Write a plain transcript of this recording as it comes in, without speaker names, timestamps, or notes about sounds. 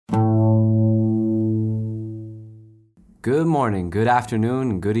Good morning, good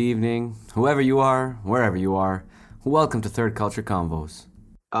afternoon, good evening, whoever you are, wherever you are. Welcome to Third Culture Convos.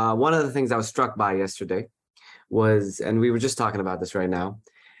 One of the things I was struck by yesterday was, and we were just talking about this right now,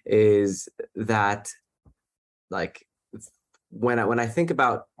 is that like when I think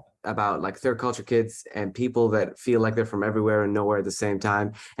about like third culture kids and people that feel like they're from everywhere and nowhere at the same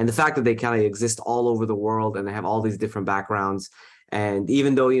time, and the fact that they kind of exist all over the world and they have all these different backgrounds. And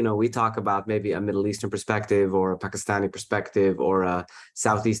even though, we talk about maybe a Middle Eastern perspective or a Pakistani perspective or a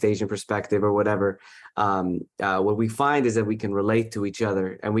Southeast Asian perspective or whatever, what we find is that we can relate to each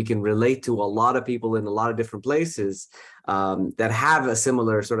other and we can relate to a lot of people in a lot of different places that have a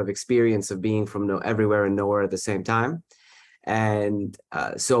similar sort of experience of being from everywhere and nowhere at the same time. And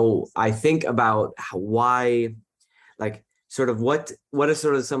so I think about why, like, sort of what are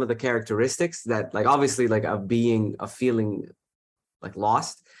sort of some of the characteristics that, like, obviously, like, of feeling like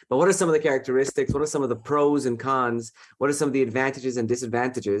lost, but what are some of the characteristics? What are some of the pros and cons? What are some of the advantages and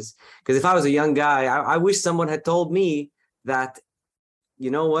disadvantages? Because if I was a young guy, I wish someone had told me that, you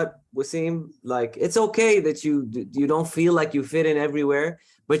know what, Waseem, like, it's okay that you don't feel like you fit in everywhere,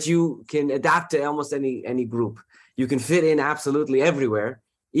 but you can adapt to almost any group. You can fit in absolutely everywhere,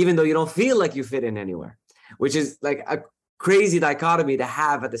 even though you don't feel like you fit in anywhere, which is like a crazy dichotomy to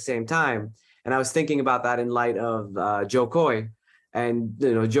have at the same time. And I was thinking about that in light of Joe Coy. And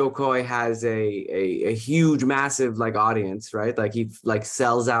Joe Coy has a huge, massive like audience, right? Like he like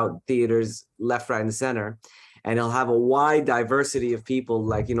sells out theaters left, right, and center. And he'll have a wide diversity of people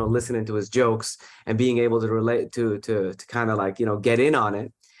like, listening to his jokes and being able to relate to kind of like, get in on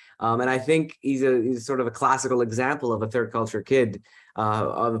it. And I think he's sort of a classical example of a third culture kid,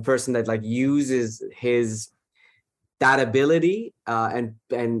 of a person that like uses that ability and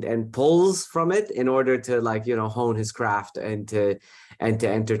pulls from it in order to like hone his craft and to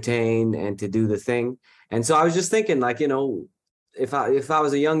entertain and to do the thing. And so I was just thinking, like, if I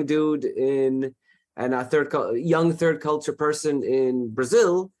was a young dude and young third culture person in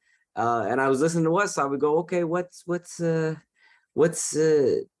Brazil, and I was listening to Wes, I would go, okay, what's like, what's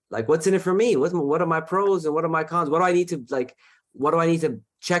in it for me? What are my pros and what are my cons? What do I need to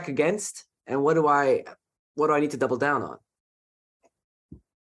check against, and what do I need to double down on?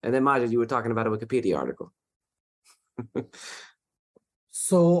 And then, Majid, you were talking about a Wikipedia article.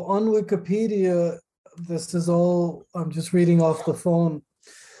 So on Wikipedia, this is all, I'm just reading off the phone.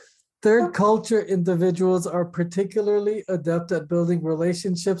 Third culture individuals are particularly adept at building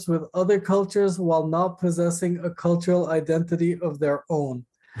relationships with other cultures while not possessing a cultural identity of their own.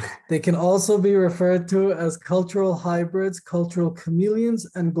 They can also be referred to as cultural hybrids, cultural chameleons,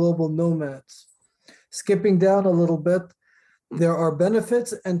 and global nomads. Skipping down a little bit, there are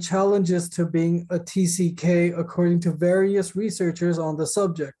benefits and challenges to being a TCK according to various researchers on the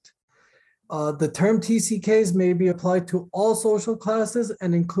subject. The term TCKs may be applied to all social classes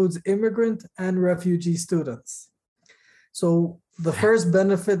and includes immigrant and refugee students. So the first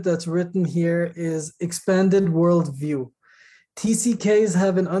benefit that's written here is expanded worldview. TCKs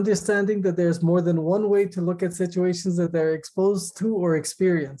have an understanding that there's more than one way to look at situations that they're exposed to or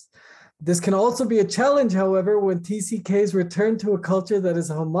experience. This can also be a challenge, however, when TCKs return to a culture that is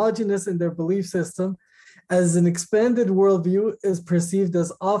homogenous in their belief system, as an expanded worldview is perceived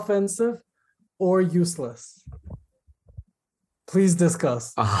as offensive or useless. Please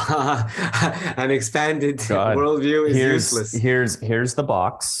discuss. An expanded worldview is useless. Here's the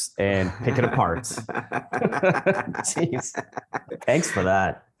box and pick it apart. Jeez. Thanks for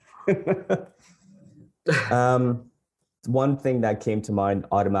that. One thing that came to mind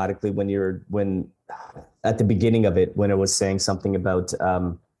automatically when at the beginning of it, when it was saying something about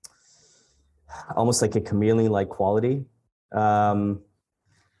almost like a chameleon-like quality. I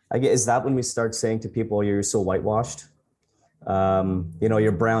guess, is that when we start saying to people, you're so whitewashed?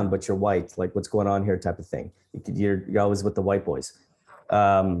 You're brown, but you're white. Like, what's going on here type of thing. You're always with the white boys.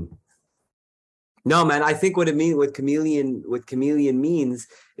 No, man, I think what chameleon means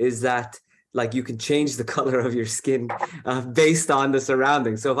is that, like, you can change the color of your skin based on the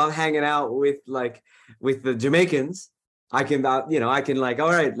surroundings. So if I'm hanging out with the Jamaicans, I can like, all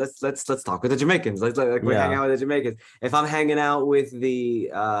right, let's talk with the Jamaicans. We're hanging out with the Jamaicans. If I'm hanging out with the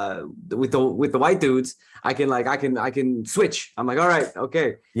white dudes, I can switch. I'm like, all right,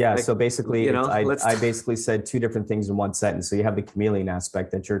 okay. Yeah. Like, so basically, I basically said two different things in one sentence. So you have the chameleon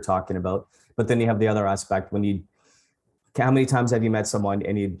aspect that you're talking about, but then you have the other aspect when how many times have you met someone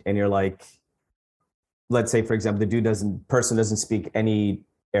and you're like, let's say, for example, the person doesn't speak any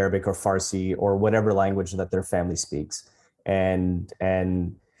Arabic or Farsi or whatever language that their family speaks. And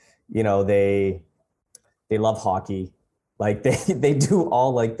they love hockey Like they do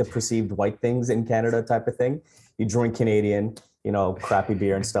all like the perceived white things in Canada type of thing. You drink Canadian, you know, crappy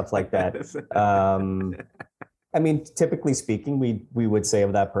beer and stuff like that. I mean, typically speaking, we would say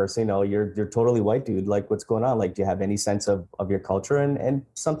of that person, you know, you're totally white, dude. Like, what's going on? Like, do you have any sense of your culture? And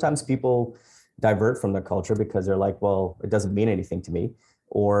sometimes people divert from their culture because they're like, well, it doesn't mean anything to me,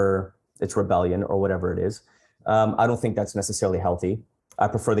 or it's rebellion, or whatever it is. I don't think that's necessarily healthy. I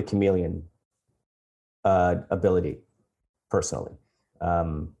prefer the chameleon ability, personally.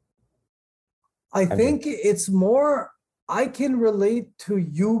 I think it's more, I can relate to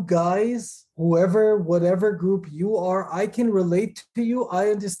you guys, whoever, whatever group you are, I can relate to you. I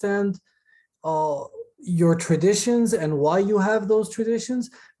understand your traditions and why you have those traditions,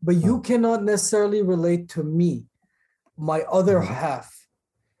 but you cannot necessarily relate to me, my other half.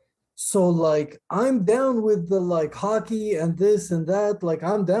 So like, I'm down with the like hockey and this and that, like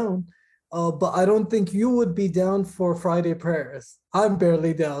I'm down. But I don't think you would be down for Friday prayers. I'm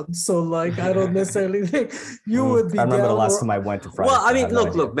barely down. So like, I don't necessarily think you would be down. I remember the last time I went to Friday. Well, I mean,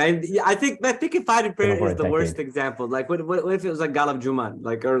 look, man. I think Friday prayer is the worst example. Like, what if it was like Galab Juman,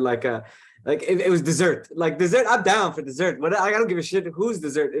 like, or like like if it was dessert, like dessert, I'm down for dessert. But I don't give a shit whose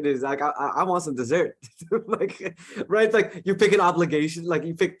dessert it is. Like I want some dessert. Like, right? Like you pick an obligation, like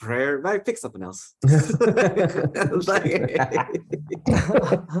you pick prayer, right? Pick something else. Like,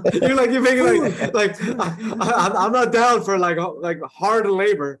 you're making like I'm not down for like hard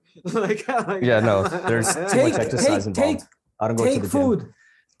labor. like yeah, no, there's too much exercise involved. I don't go to the gym.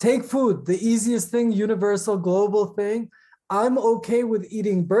 Take food. The easiest thing, universal, global thing. I'm okay with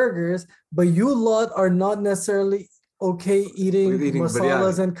eating burgers, but you lot are not necessarily okay eating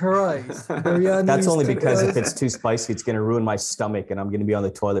masalas and karais. That's only because if it's too spicy, it's going to ruin my stomach and I'm going to be on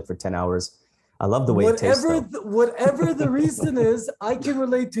the toilet for 10 hours. I love the way it tastes. Whatever the reason is, I can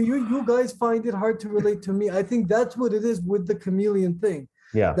relate to you. You guys find it hard to relate to me. I think that's what it is with the chameleon thing.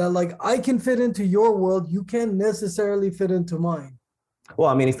 Yeah. That like I can fit into your world. You can't necessarily fit into mine. Well,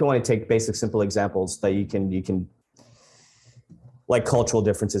 I mean, if you want to take basic, simple examples that you can like cultural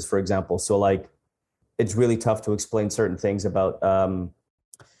differences, for example. So like, it's really tough to explain certain things about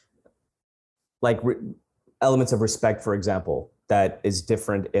elements of respect, for example, that is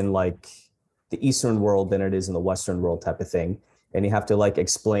different in like the Eastern world than it is in the Western world type of thing. And you have to like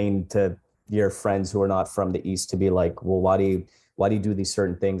explain to your friends who are not from the East to be like, well, why do you do these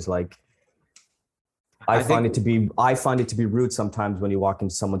certain things? Like, I find it to be rude sometimes when you walk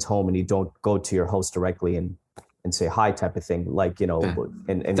into someone's home and you don't go to your host directly and say hi type of thing, like, you know,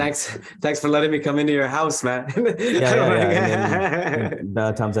 and thanks for letting me come into your house, man. And a lot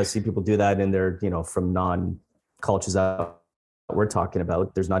of times I see people do that and they're, you know, from non-cultures that we're talking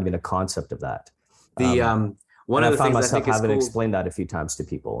about. There's not even a concept of that. One of the things I think having to explain that a few times to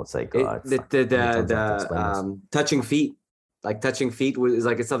people. It's like touching feet. Like touching feet is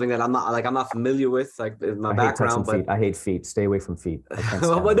like, it's something that I'm not familiar with, like in my background. But I hate feet. Stay away from feet.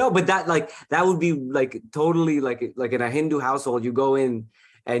 but that would be like totally like in a Hindu household, you go in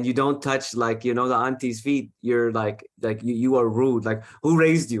and you don't touch, like, you know, the auntie's feet. You're like you are rude. Like, who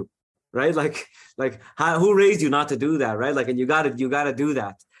raised you, right? Like who raised you not to do that, right? Like, and you gotta do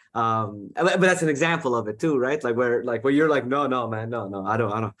that. But that's an example of it too, right? Like where you're like, no, man, no, I don't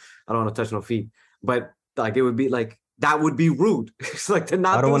want to touch no feet. But like, it would be like, that would be rude. It's like to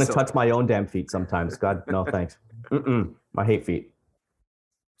not. I don't want to touch my own damn feet sometimes. God, no, thanks. I hate feet.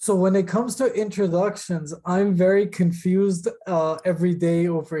 So when it comes to introductions, I'm very confused every day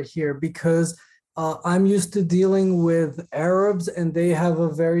over here because I'm used to dealing with Arabs and they have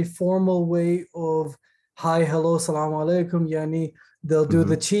a very formal way of hi, hello, salam alaikum, yani. They'll do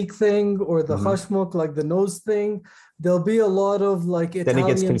the cheek thing or the hashmuk, like the nose thing. There'll be a lot of like Italian Then it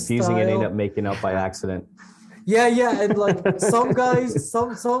gets confusing style. and end up making up by accident. Yeah, and like some guys,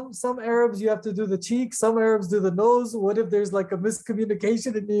 some Arabs you have to do the cheek, some Arabs do the nose. What if there's like a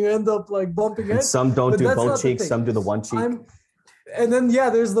miscommunication and you end up like bumping heads? Some don't do both cheeks, some do the one cheek. And then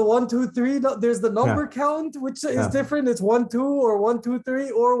there's the 1, 2, 3. There's the number count, which is different. It's 1, 2, or 1, 2, 3,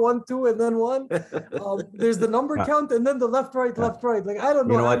 or 1, 2, and then 1. There's the number count, and then the left, right. Like, I don't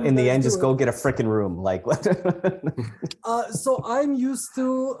know. You know what? In the end, just go get a freaking room. Like what? So I'm used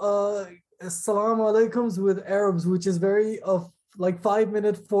to Assalamu alaikums with Arabs, which is very like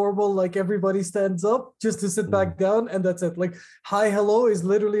 5-minute formal, like everybody stands up just to sit back down and that's it. Like hi, hello is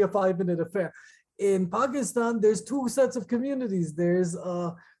literally a 5-minute affair. In Pakistan, there's two sets of communities. There's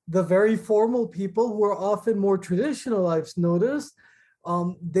the very formal people who are often more traditional, I've noticed.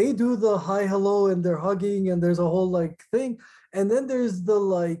 They do the hi, hello and they're hugging and there's a whole like thing. And then there's the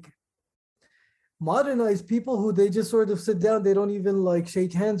like modernized people who they just sort of sit down. They don't even like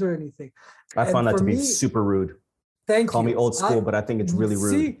shake hands or anything. I find that to be super rude. Thank Call you. me old school, but I think it's really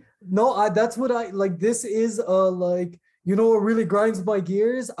rude. See, no, that's what I like. This is like, you know, what really grinds my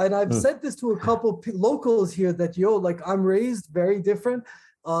gears. And I've said this to a couple locals here that, yo, like I'm raised very different.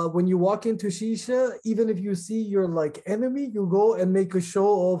 When you walk into Shisha, even if you see your like enemy, you go and make a show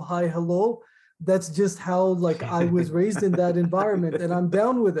of hi, hello. That's just how like I was raised in that environment, and I'm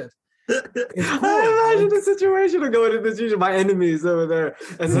down with it. It's cool. I imagine the situation of going to the Shisha. My enemies over there,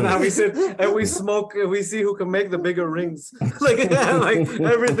 and so now we sit and we smoke and we see who can make the bigger rings. Like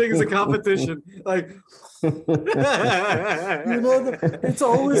everything's a competition. Like You know, it's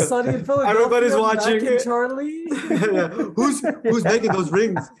always sunny in Philadelphia. Everybody's watching. Mac and Charlie. Who's making those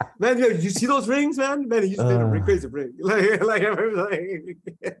rings, man? You see those rings, man? Man, he just made a crazy ring.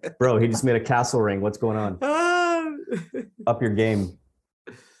 Bro, he just made a castle ring. What's going on? Up your game.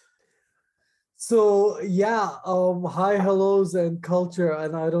 So yeah, hi, hellos and culture,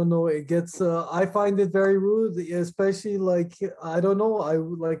 and I don't know, it gets I find it very rude, especially like I don't know, I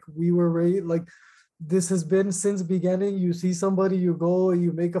like we were raised like this has been since beginning. You see somebody, you go,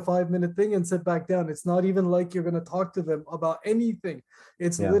 you make a 5-minute thing and sit back down. It's not even like you're gonna talk to them about anything.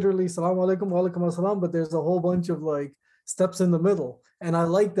 It's literally salam alaikum, wa alaikum assalam, but there's a whole bunch of like steps in the middle, and I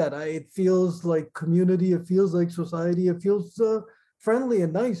like that. It feels like community, it feels like society, it feels friendly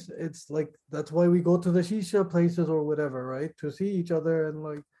and nice. It's like that's why we go to the shisha places or whatever, right? To see each other and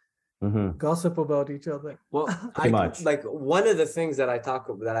like gossip about each other. Well, much. Like one of the things that I talk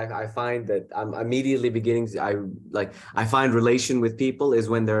about that I find that I'm immediately beginning to, I find relation with people is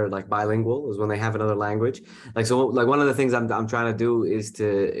when they're like bilingual, is when they have another language. Like so, like one of the things I'm trying to do is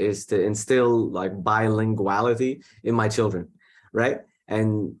to instill like bilinguality in my children, right?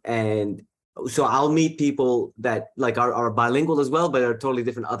 And so I'll meet people that like are bilingual as well, but are totally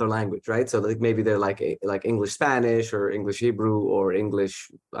different other language, right? So like maybe they're like English Spanish or English Hebrew or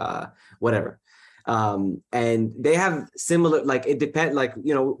English whatever, and they have similar, like it depends, like,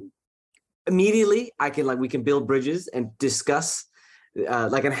 you know, immediately we can build bridges and discuss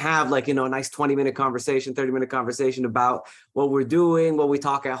and have like, you know, a nice 20-minute conversation, 30-minute conversation about what we're doing, what we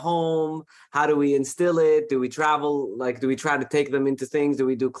talk at home, how do we instill it, do we travel, like do we try to take them into things, do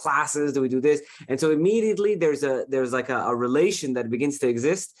we do classes, do we do this? And so immediately there's like a relation that begins to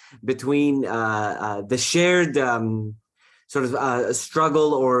exist between the shared sort of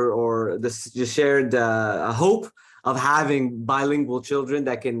struggle or the shared hope of having bilingual children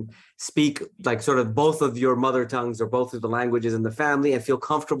that can speak like sort of both of your mother tongues or both of the languages in the family and feel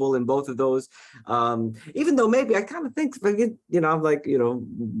comfortable in both of those. Even though maybe I kind of think, you know, I'm like, you know,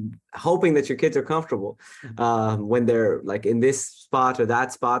 hoping that your kids are comfortable when they're like in this spot or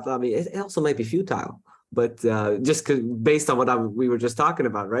that spot. I mean, it also might be futile, but just based on what we were just talking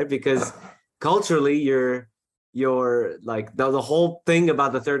about, right? Because culturally, you're like the whole thing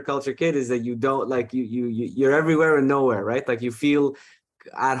about the third culture kid is that you don't like you're everywhere and nowhere, right? Like you feel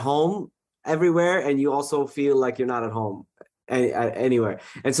at home everywhere and you also feel like you're not at home anywhere,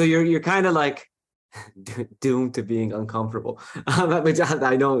 and so you're kind of like doomed to being uncomfortable. Which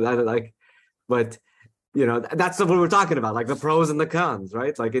I know that, like, but you know, that's what we're talking about, like the pros and the cons,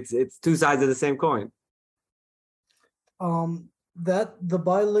 right? Like it's two sides of the same coin. That the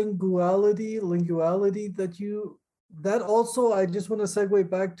linguality that also, I just want to segue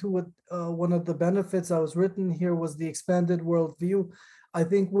back to what one of the benefits I was written here was the expanded worldview. I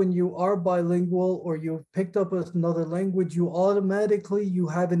think when you are bilingual or you've picked up another language, you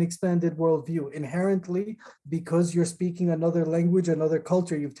have an expanded worldview inherently, because you're speaking another language, another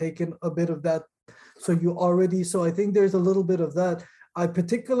culture. You've taken a bit of that. So I think there's a little bit of that. I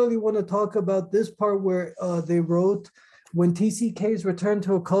particularly want to talk about this part where they wrote, when TCKs return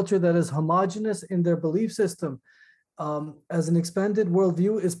to a culture that is homogenous in their belief system, as an expanded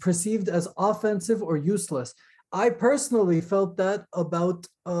worldview is perceived as offensive or useless. I personally felt that about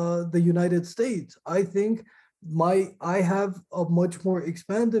the United States. I think I have a much more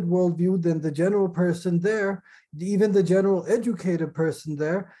expanded worldview than the general person there, even the general educated person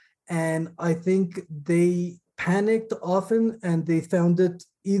there. And I think they panicked often and they found it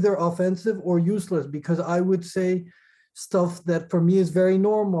either offensive or useless, because I would say stuff that for me is very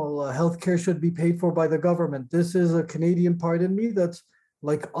normal. Healthcare should be paid for by the government. This is a Canadian part in me that's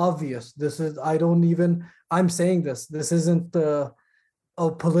like obvious. I'm saying this. This isn't a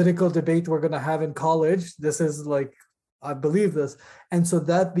political debate we're going to have in college. This is like, I believe this. And so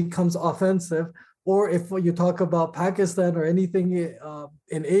that becomes offensive. Or if you talk about Pakistan or anything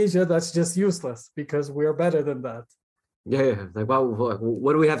in Asia, that's just useless because we're better than that. Yeah. Like, well,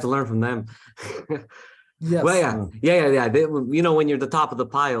 what do we have to learn from them? Yes. Well, yeah. You know, when you're the top of the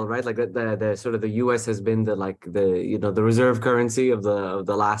pile, right? Like the sort of the US has been the reserve currency of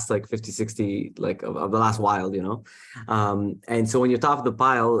the last like 50, 60, like of the last while, you know. And so when you're top of the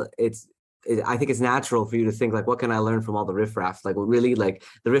pile, I think it's natural for you to think like, what can I learn from all the riffraff? Like, well, really, like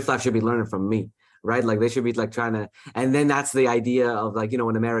the riffraff should be learning from me, right? Like they should be like trying to, and then that's the idea of like, you know,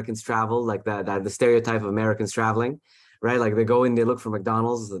 when Americans travel, like the stereotype of Americans traveling, right? Like they go in, they look for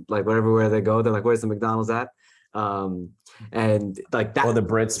McDonald's, like wherever they go, they're like, where's the McDonald's at? And like that. Or the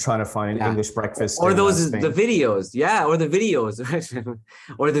Brits trying to find an English breakfast. Or those, the videos. Yeah. Or the videos, right?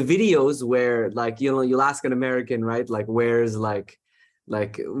 Or the videos where like, you know, you'll ask an American, right? Like, where's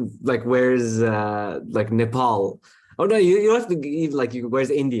where's like Nepal? Oh no, you have to give like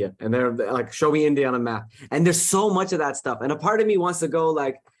where's India? And they're like, show me India on a map. And there's so much of that stuff. And a part of me wants to go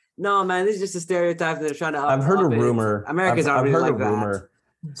like, no, man, this is just a stereotype. And they're trying to. I've heard a rumor. Americans aren't really like that.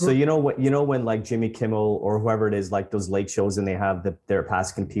 So you know when like Jimmy Kimmel or whoever it is, like those late shows, and they have they're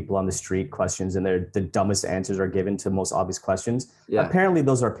asking people on the street questions, and the dumbest answers are given to most obvious questions. Yeah. Apparently,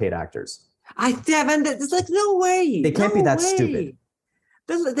 those are paid actors. Man, it's like no way. They can't be that stupid.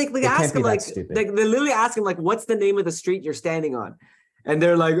 They ask him like they literally ask him like, what's the name of the street you're standing on? And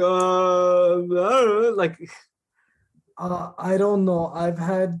they're like, I don't know, like. I don't know. I've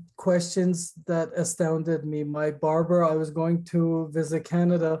had questions that astounded me. My barber, I was going to visit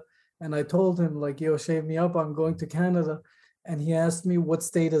Canada, and I told him like, yo, shave me up. I'm going to Canada. And he asked me, what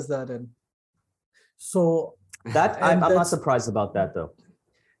state is that in? So that I'm not surprised about that though.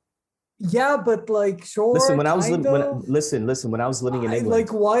 Yeah, but like, sure. Listen, when I was when I was living in England,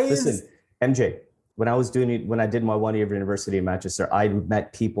 like, why listen, MJ, when I did my 1 year of university in Manchester, I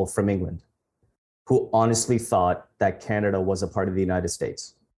met people from England who honestly thought that Canada was a part of the United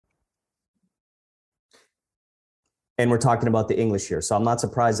States. And we're talking about the English here. So I'm not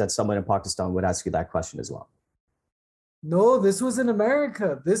surprised that someone in Pakistan would ask you that question as well. No, this was in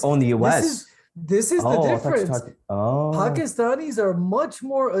America. In the US. This is the difference. Pakistanis are much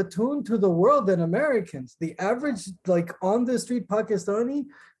more attuned to the world than Americans. The average, like on the street Pakistani,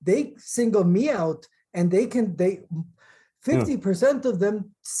 they single me out, and 50% of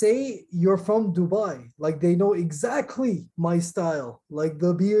them say you're from Dubai. Like they know exactly my style, like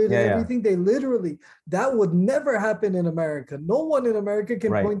the beard and everything. They literally, that would never happen in America. No one in America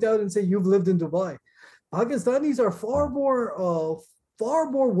can point out and say you've lived in Dubai. Pakistanis are far more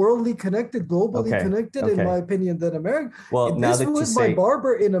worldly connected, globally connected, in my opinion, than America. Well, this was my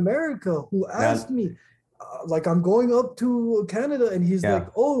barber in America who asked me, like, I'm going up to Canada, and he's like,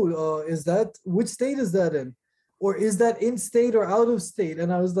 which state is that in? Or is that in state or out of state?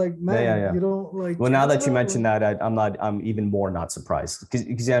 And I was like, man, you don't like. Well, now that you mention that, I'm even more not surprised,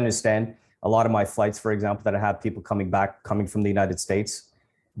 because you understand a lot of my flights, for example, that I have people coming from the United States,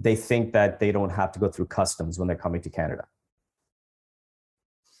 they think that they don't have to go through customs when they're coming to Canada.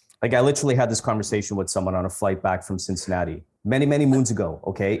 Like I literally had this conversation with someone on a flight back from Cincinnati many, many moons ago.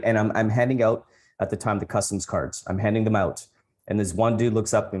 Okay. And I'm handing out at the time the customs cards. I'm handing them out. And this one dude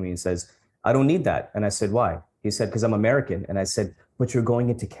looks up at me and says, I don't need that. And I said, why? He said, because I'm American. And I said, but you're going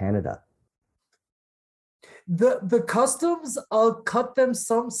into Canada. The customs, I'll cut them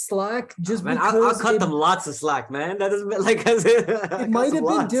some slack just because. I'll cut them lots of slack, man. That doesn't like it might have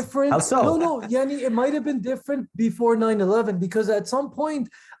been different. How so? No, Yanni, it might have been different before 9/11, because at some point,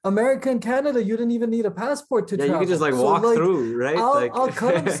 America and Canada, you didn't even need a passport to travel. You could just walk through, right? I'll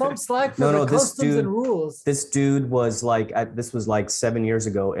cut them some slack for the customs and rules. This dude was this was 7 years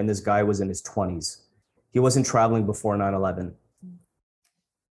ago, and this guy was in his 20s. He wasn't traveling before 9/11.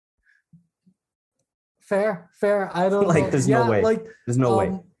 Fair. I don't know. There's no way. There's no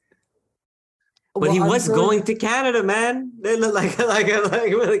way. But he was going to Canada, man. They look like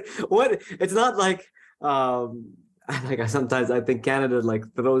what? It's not like sometimes I think Canada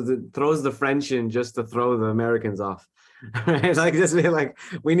throws the French in just to throw the Americans off. Right? Just be like,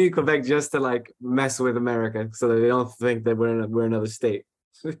 we need Quebec just to mess with America so that they don't think that we're another state.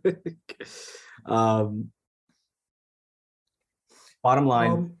 Bottom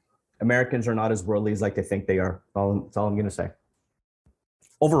line, Americans are not as worldly as they think they are. That's all I'm going to say.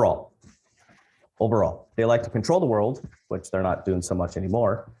 Overall, they like to control the world, which they're not doing so much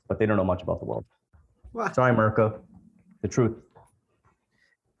anymore, but they don't know much about the world. What? Sorry, America. The truth.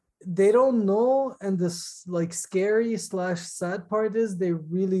 They don't know, and this scary / sad part is they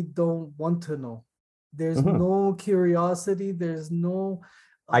really don't want to know. There's no curiosity. There's no.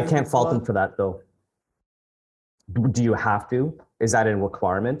 I can't fault them for that, though. Do you have to? Is that a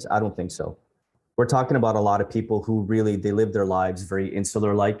requirement? I don't think so. We're talking about a lot of people who really, they live their lives very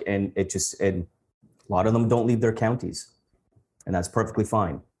insular-like, and a lot of them don't leave their counties, and that's perfectly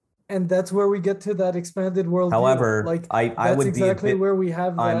fine. And that's where we get to that expanded worldview. However, like I would exactly be a bit, where we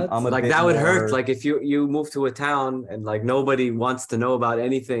have that. I'm a Like bit that would more, hurt. Like if you move to a town and like nobody wants to know about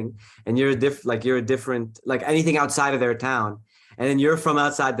anything, and you're a different, like anything outside of their town, and then you're from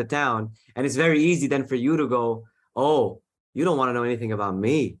outside the town, and it's very easy then for you to go, oh, you don't want to know anything about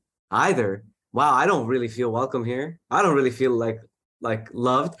me either. Wow, I don't really feel welcome here. I don't really feel like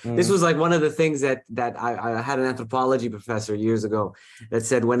loved. This was like one of the things that I had an anthropology professor years ago that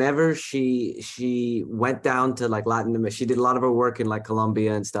said whenever she went down to like Latin America, she did a lot of her work in like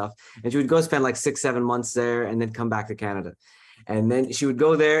Colombia and stuff, and she would go spend like 6-7 months there and then come back to Canada. And then she would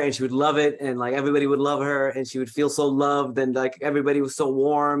go there and she would love it, and like everybody would love her, and she would feel so loved, and like everybody was so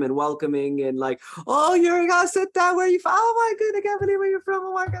warm and welcoming, and like, oh, you're gonna sit down, where are you from? Oh my god, I can't believe where you're from.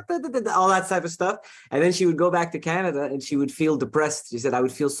 Oh my god, all that type of stuff. And then she would go back to Canada and she would feel depressed. She said, I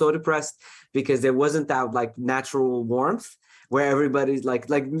would feel so depressed because there wasn't that like natural warmth where everybody's like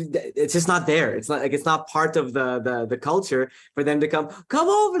it's just not there. It's not like, it's not part of the culture for them to come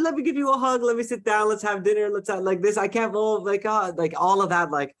over, let me give you a hug, let me sit down, let's have dinner, let's have like this. I can't move, like all of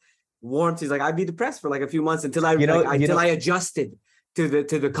that like warmth. He's like, I'd be depressed for like a few months until I adjusted to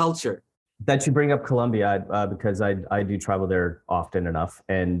the culture. That you bring up Colombia, because I do travel there often enough,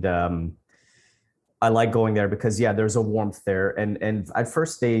 and I like going there because there's a warmth there, and I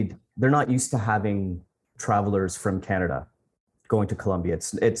first stayed. They're not used to having travelers from Canada going to Colombia.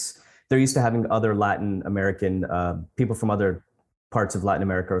 It's they're used to having other Latin American people from other parts of Latin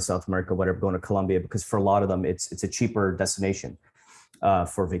America or South America, whatever, going to Colombia, because for a lot of them it's a cheaper destination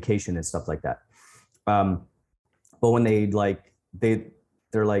for vacation and stuff like that. But when they're like,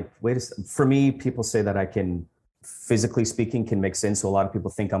 wait a second. For me, people say that I can, physically speaking, can mix in. So a lot of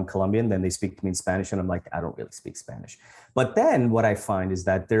people think I'm Colombian, then they speak to me in Spanish, and I'm like, I don't really speak Spanish. But then what I find is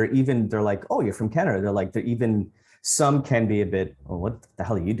that they're like, oh, you're from Canada. They're even, some can be a bit, oh, what the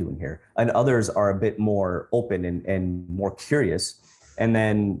hell are you doing here? And others are a bit more open and more curious. And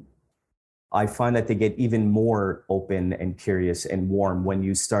then I find that they get even more open and curious and warm when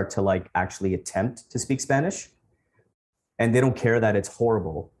you start to like actually attempt to speak Spanish. And they don't care that it's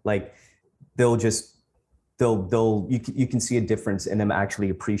horrible. Like you can see a difference in them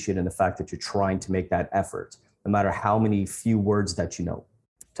actually appreciating the fact that you're trying to make that effort, no matter how many few words that you know,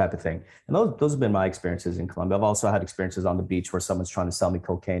 type of thing. And those have been my experiences in Colombia. I've also had experiences on the beach where someone's trying to sell me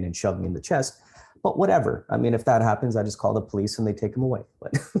cocaine and shove me in the chest. But whatever. I mean, if that happens, I just call the police and they take them away.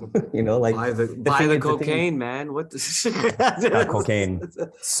 But like buy the cocaine, man. What the not cocaine?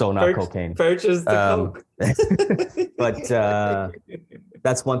 So not cocaine. Purchase the coke. But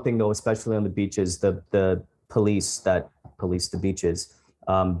that's one thing, though, especially on the beaches. The police that police the beaches,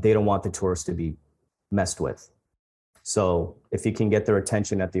 they don't want the tourists to be messed with. So if you can get their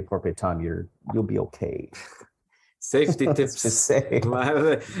attention at the appropriate time, you'll be okay. Safety tips. Just say.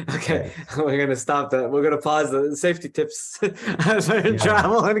 Okay, we're gonna stop that. We're gonna pause the safety tips for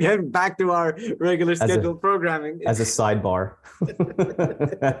travel and get back to our regular scheduled programming. As a sidebar.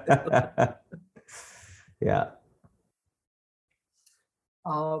 Yeah.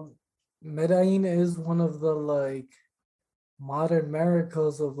 Medellin is one of the like modern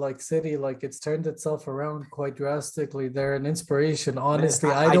miracles of like city. Like it's turned itself around quite drastically. They're an inspiration. Honestly,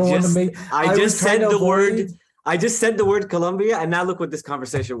 I don't want to make. I just said the word. I just said the word Colombia, and now look what this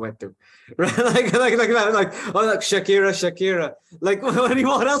conversation went through. Right? like, oh, look, Shakira. Like,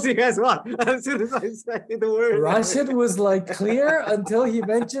 what else do you guys want? As soon as I say the word, Rashed was like clear until he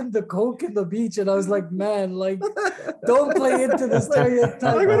mentioned the coke in the beach, and I was like, man, like, don't play into the stereotype.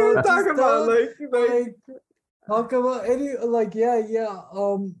 Like, what are we talking about? Like, talk about any, like,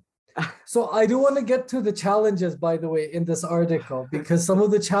 So I do want to get to the challenges, by the way, in this article, because some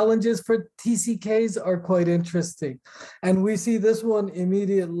of the challenges for TCKs are quite interesting. And we see this one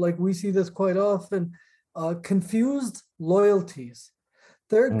immediately, like we see this quite often, confused loyalties.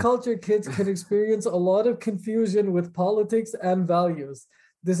 Third culture kids can experience a lot of confusion with politics and values.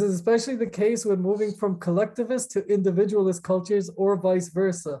 This is especially the case when moving from collectivist to individualist cultures or vice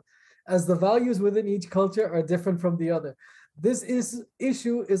versa, as the values within each culture are different from the other. This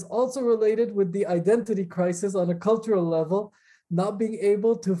issue is also related with the identity crisis on a cultural level, not being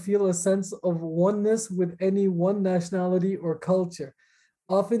able to feel a sense of oneness with any one nationality or culture.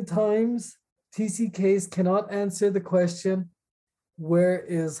 Oftentimes, TCKs cannot answer the question, where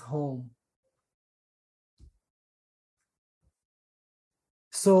is home?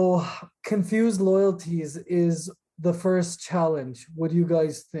 So, confused loyalties is the first challenge. What do you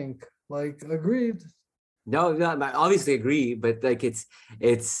guys think? Like, agreed? No, I obviously agree, but like it's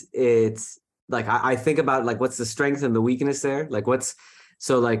like I think about like what's the strength and the weakness there, like what's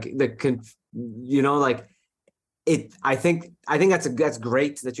so like like I think that's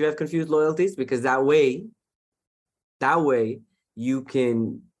great that you have confused loyalties, because that way you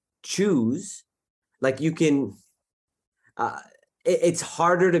can choose, like you can it's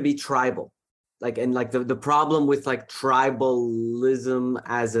harder to be tribal, like, and like the problem with like tribalism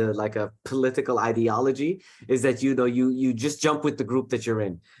as a political ideology is that you just jump with the group that you're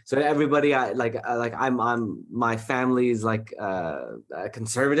in. So everybody, I'm my family is like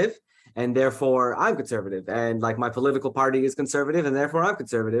conservative, and therefore I'm conservative, and like my political party is conservative, and therefore I'm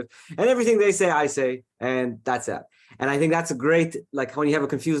conservative, and everything they say I say, and that's it. And I think that's a great, like, when you have a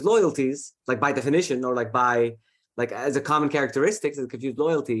confused loyalties, like by definition, or like by like as a common characteristic of confused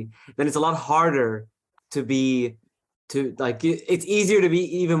loyalty, then it's a lot harder to it's easier to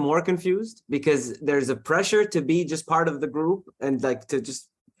be even more confused, because there's a pressure to be just part of the group, and like to just,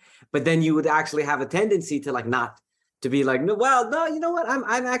 but then you would actually have a tendency to like not to be like, no, well, no, you know what?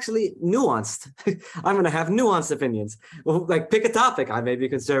 I'm actually nuanced. I'm going to have nuanced opinions. Well, like pick a topic. I may be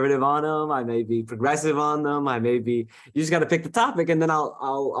conservative on them. I may be progressive on them. I may be, you just got to pick the topic, and then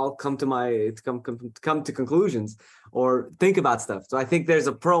I'll come to conclusions or think about stuff. So I think there's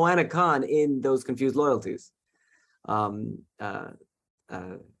a pro and a con in those confused loyalties. What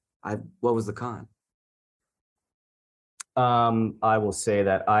was the con? I will say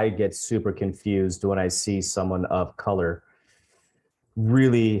that I get super confused when I see someone of color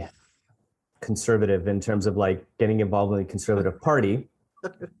really conservative in terms of like getting involved in the conservative party,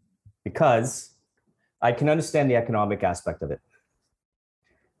 because I can understand the economic aspect of it.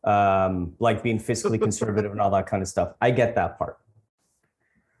 Like being fiscally conservative and all that kind of stuff. I get that part.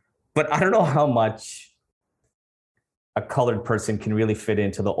 But I don't know how much a colored person can really fit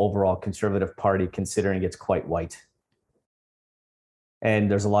into the overall conservative party, considering it's quite white.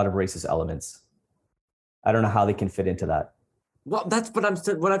 And there's a lot of racist elements. I don't know how they can fit into that. Well, that's what I'm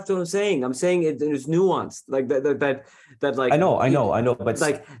saying. I'm saying it's nuanced, like that like. I know, but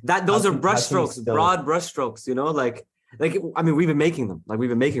like that, those are brushstrokes, broad brushstrokes. You know, like I mean, we've been making them. Like we've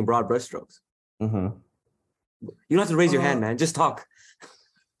been making broad brushstrokes. Mm-hmm. You don't have to raise your hand, man. Just talk.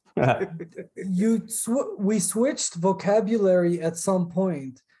 We switched vocabulary at some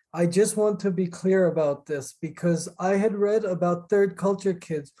point. I just want to be clear about this, because I had read about third culture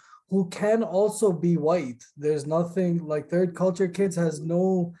kids who can also be white. There's nothing like third culture kids has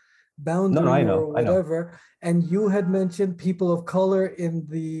no boundary or whatever. And you had mentioned people of color in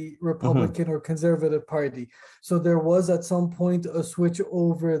the Republican or Conservative Party. So there was at some point a switch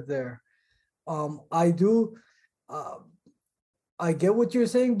over there. I get what you're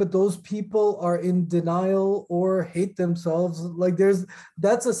saying, but those people are in denial or hate themselves. Like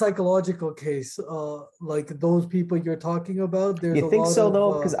that's a psychological case. Like those people you're talking about. There's you think so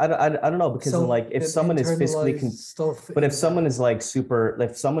though? Because I don't know. Because like if someone is fiscally, but if someone is like super,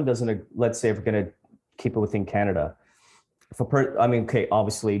 if someone doesn't, let's say if we're gonna keep it within Canada,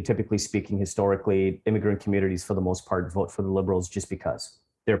 obviously, typically speaking, historically, immigrant communities for the most part vote for the Liberals just because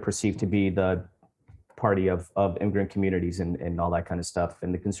they're perceived to be the party of immigrant communities and all that kind of stuff,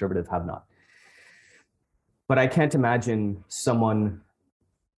 and the Conservative have not. But I can't imagine someone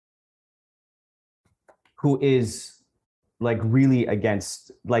who is like really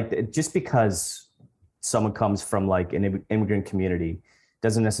against, like, just because someone comes from like an immigrant community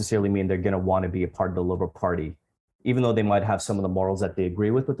doesn't necessarily mean they're going to want to be a part of the Liberal Party, even though they might have some of the morals that they agree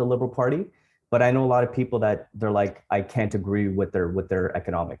with the Liberal Party. But I know a lot of people that they're like, I can't agree with their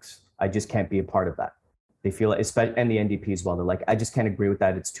economics. I just can't be a part of that. They feel, especially, and the NDP as well, they're like, I just can't agree with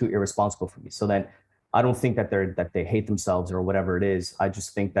that. It's too irresponsible for me. So then I don't think that they hate themselves or whatever it is. I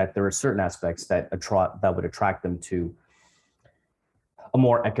just think that there are certain aspects that would attract them to a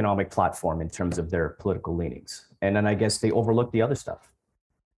more economic platform in terms of their political leanings. And then I guess they overlook the other stuff.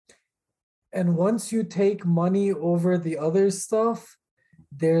 And once you take money over the other stuff,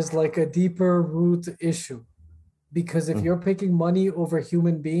 there's like a deeper root issue. Because if you're picking money over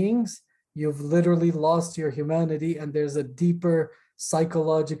human beings, you've literally lost your humanity, and there's a deeper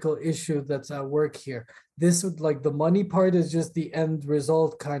psychological issue that's at work here. This would, like, the money part is just the end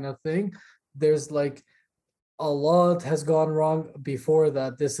result kind of thing. There's like a lot has gone wrong before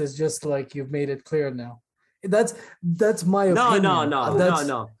that. This is just like you've made it clear now. That's my opinion.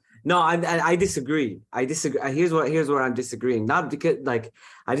 No, I disagree. I disagree. Here's where I'm disagreeing. Not because, like,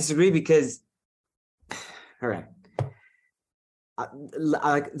 I disagree because, all right.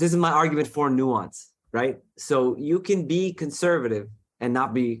 This is my argument for nuance, right? So you can be conservative and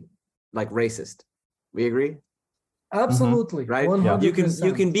not be like racist. We agree? Absolutely. Right? 100%.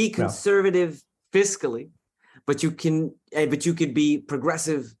 You can be conservative fiscally, but you could be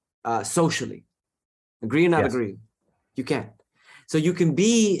progressive socially. Agree or not agree? You can. So you can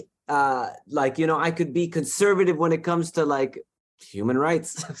be like, you know, I could be conservative when it comes to like human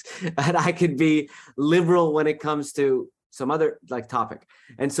rights, and I could be liberal when it comes to some other like topic.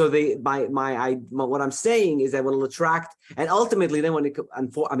 And so what I'm saying is that what will attract, and ultimately then when it,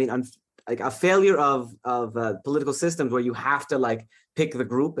 like a failure of political systems where you have to like pick the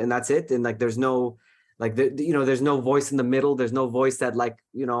group and that's it, and like there's no like you know, there's no voice in the middle, there's no voice that like,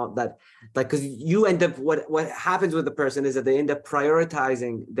 you know, that like, because you end up, what happens with the person is that they end up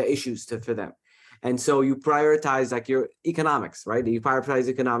prioritizing the issues for them. And so you prioritize like your economics, right? You prioritize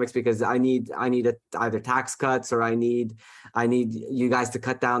economics because I need either tax cuts, or I need you guys to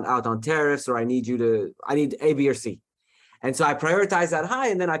cut down out on tariffs, or I need A, B, or C. And so I prioritize that high,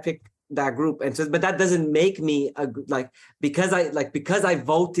 and then I pick that group. And so, but that doesn't make me because I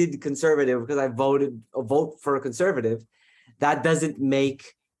voted conservative, because I vote for a conservative, that doesn't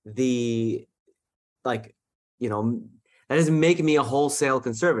make the, like, you know, that doesn't make me a wholesale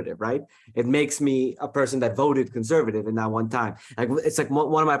conservative, right? It makes me a person that voted conservative in that one time. Like, it's like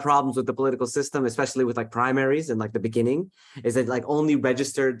one of my problems with the political system, especially with like primaries and like the beginning, is that like only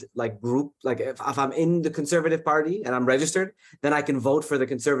registered like group, like if I'm in the Conservative Party and I'm registered, then I can vote for the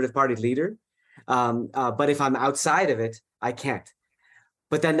Conservative Party leader. But if I'm outside of it, I can't.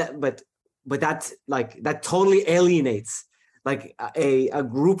 But that's like, that totally alienates like a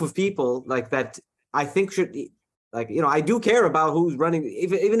group of people like that I think should, like, you know, I do care about who's running,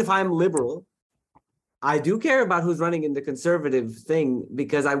 even if I'm liberal, I do care about who's running in the conservative thing,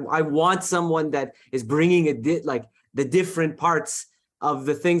 because I want someone that is bringing like the different parts of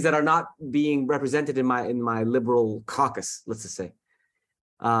the things that are not being represented in my liberal caucus, let's just say.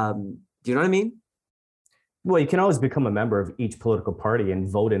 Do you know what I mean? Well, you can always become a member of each political party and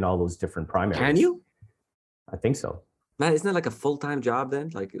vote in all those different primaries. Can you? I think so. Man, isn't that like a full-time job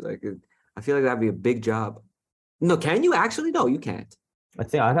then? Like I feel like that'd be a big job. No, can you actually? No, you can't. I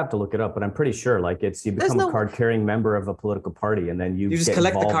think I'd have to look it up, but I'm pretty sure like you become a card-carrying member of a political party, and then you just get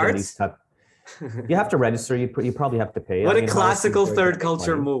collect the cards. You have to register. You probably have to pay. What a classical third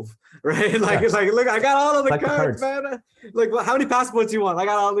culture move, right? Like, it's like, look, I got all of the cards, man. Like, well, how many passports you want? I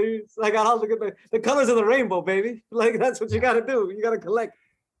got all these. I got all the colors of the rainbow, baby. Like, that's what you got to do. You got to collect.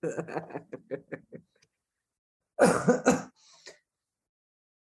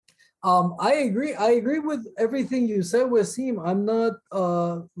 I agree with everything you said, Waseem. I'm not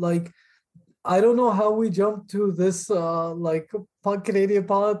like, I don't know how we jumped to this like Canadian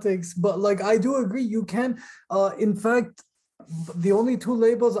politics, but like I do agree you can. In fact, the only two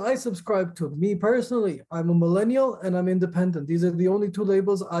labels I subscribe to, me personally, I'm a millennial and I'm independent. These are the only two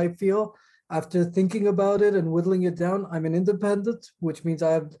labels I feel after thinking about it and whittling it down. I'm an independent, which means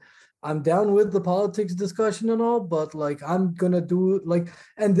I'm down with the politics discussion and all, but like I'm gonna do like,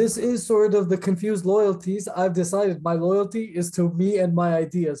 and this is sort of the confused loyalties. I've decided my loyalty is to me and my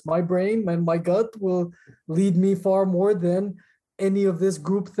ideas. My brain and my gut will lead me far more than any of this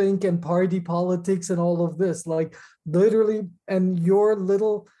groupthink and party politics and all of this. Like literally, and your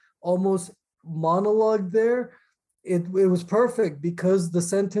little almost monologue there, it was perfect, because the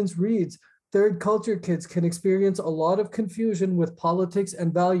sentence reads, third culture kids can experience a lot of confusion with politics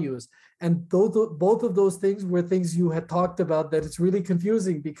and values. And both of those things were things you had talked about, that it's really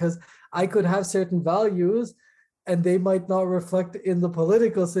confusing because I could have certain values and they might not reflect in the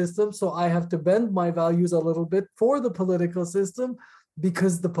political system. So I have to bend my values a little bit for the political system,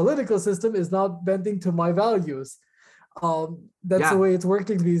 because the political system is not bending to my values. That's the way it's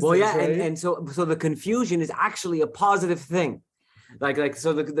working these days. Well, yeah, right? and so the confusion is actually a positive thing. Like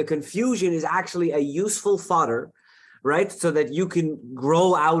so the confusion is actually a useful fodder, right? So that you can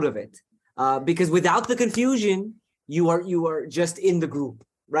grow out of it. Because without the confusion, you are just in the group,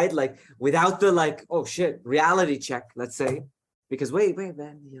 right? Like without the like, oh shit, reality check, let's say, because wait,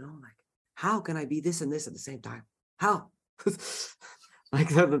 man, you know, like how can I be this and this at the same time? How? Like,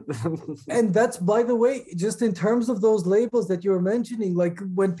 and that's, by the way, just in terms of those labels that you were mentioning, like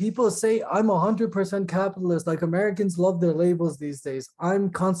when people say I'm 100% capitalist, like Americans love their labels these days. I'm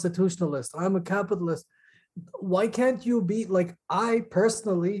constitutionalist, I'm a capitalist. Why can't you be like, I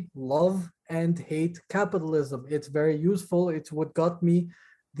personally love and hate capitalism. It's very useful. It's what got me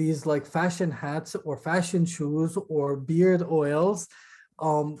these like fashion hats or fashion shoes or beard oils.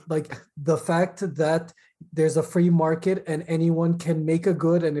 Like the fact that there's a free market and anyone can make a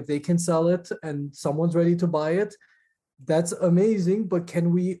good, and if they can sell it and someone's ready to buy it, that's amazing. But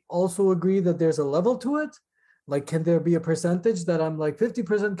can we also agree that there's a level to it? Like, can there be a percentage that I'm like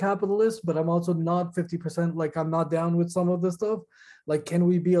 50% capitalist, but I'm also not 50%, like I'm not down with some of the stuff? Like, can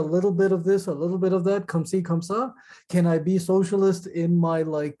we be a little bit of this, a little bit of that, comme ci, comme ça? Can I be socialist in my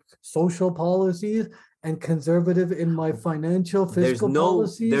like social policies and conservative in my financial, fiscal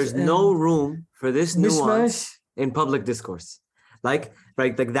policies. There's no room for this nuance in public discourse. Like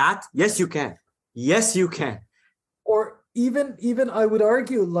that. Yes, you can. Yes, you can. Or even I would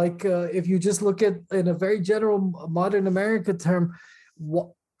argue, like if you just look at in a very general modern America term,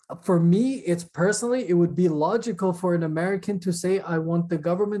 for me, it's personally, it would be logical for an American to say, I want the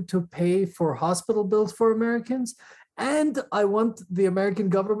government to pay for hospital bills for Americans, and I want the American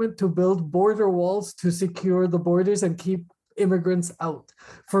government to build border walls to secure the borders and keep immigrants out.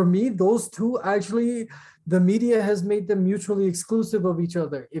 For me, those two actually, the media has made them mutually exclusive of each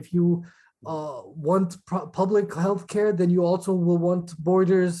other. If you want public health care, then you also will want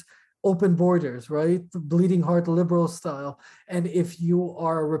borders, open borders, right? Bleeding heart liberal style. And if you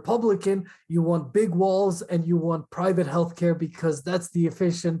are a Republican, you want big walls and you want private health care because that's the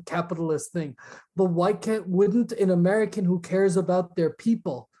efficient capitalist thing. But wouldn't an American who cares about their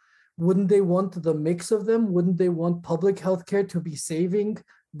people, wouldn't they want the mix of them? Wouldn't they want public health care to be saving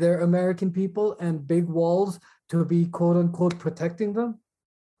their American people and big walls to be quote unquote protecting them?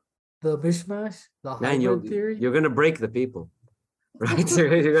 The mishmash, the hybrid theory. You're going to break the people. Right?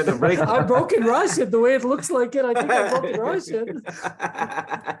 You're going to break them. I'm broken Russian. The way it looks like it, I think I'm broken Russian.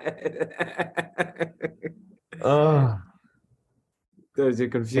 Because you're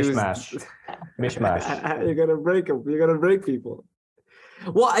confused. Mishmash. You're going to break them. You're going to break people.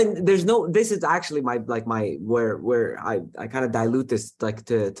 Well, and this is actually where I kind of dilute this like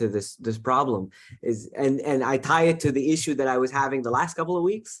to this problem is, and I tie it to the issue that I was having the last couple of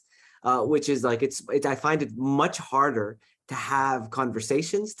weeks, which is like I find it much harder to have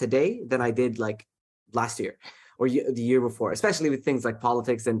conversations today than I did like last year or the year before, especially with things like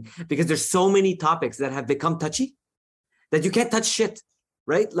politics, and because there's so many topics that have become touchy that you can't touch shit.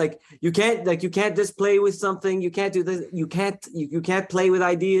 Right? Like you can't just play with something. You can't do this. You can't play with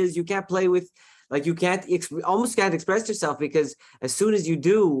ideas. You can't play with, like, you almost can't express yourself, because as soon as you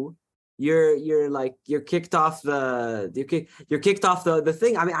do, you're kicked off the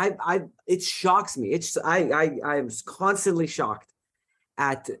thing. I mean, it shocks me. I am constantly shocked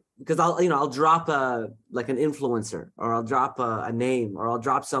at, because I'll drop an influencer, or I'll drop a name, or I'll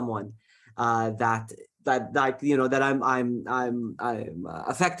drop someone that I'm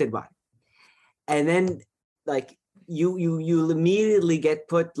affected by, and then like you immediately get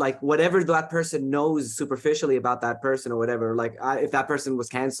put, like, whatever that person knows superficially about that person or whatever, like if that person was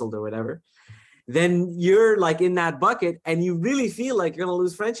canceled or whatever, then you're like in that bucket, and you really feel like you're gonna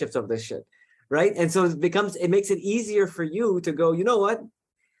lose friendships over this shit, right? And so it makes it easier for you to go, you know what?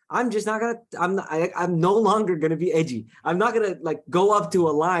 I'm no longer going to be edgy. I'm not going to like go up to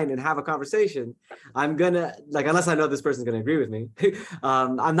a line and have a conversation. I'm going to, like, unless I know this person's going to agree with me,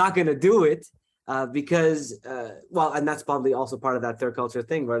 I'm not going to do it because, and that's probably also part of that third culture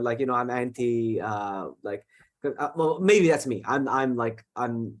thing where, like, I'm anti, well, maybe that's me. I'm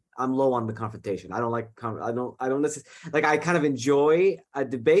low on the confrontation. I don't like, I don't necessarily, like, I kind of enjoy a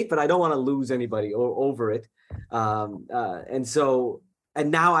debate, but I don't want to lose anybody over it. And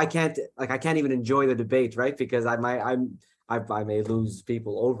now I can't even enjoy the debate, right? Because I may lose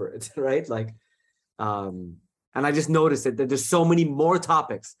people over it, right? Like, and I just noticed that there's so many more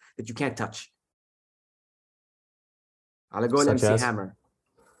topics that you can't touch. I'll go and MC Hammer.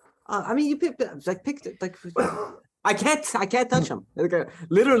 I mean, you picked it. Like, I can't touch them. Like,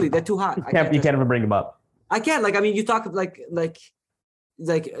 literally, they're too hot. You can't even bring them up. I can't. Like, I mean, you talk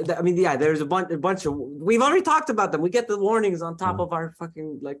I mean, yeah, there's a bunch of, we've already talked about them. We get the warnings on top of our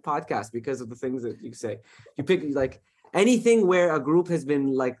fucking like podcast because of the things that you say. You pick like anything where a group has been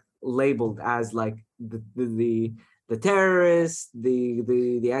like labeled as like the terrorists,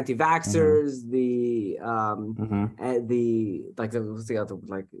 the anti-vaxxers, the what's the other,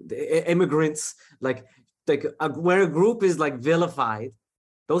 like the immigrants, like where a group is like vilified.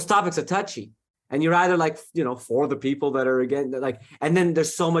 Those topics are touchy. And you're either like, for the people that are again, like, and then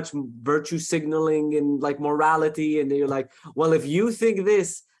there's so much virtue signaling and like morality. And you're like, well, if you think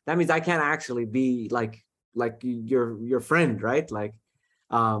this, that means I can't actually be like your friend, right? Like,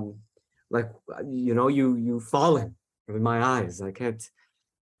 you've fallen in my eyes. I can't,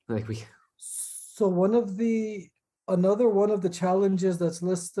 like, So another one of the challenges that's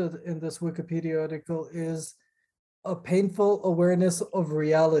listed in this Wikipedia article is a painful awareness of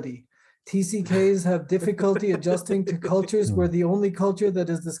reality. TCKs have difficulty adjusting to cultures where the only culture that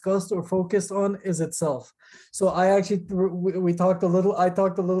is discussed or focused on is itself. So I talked a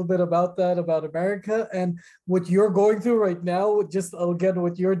little bit about that, about America, and what you're going through right now, just again,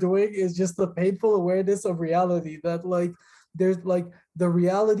 what you're doing is just the painful awareness of reality that like, there's like The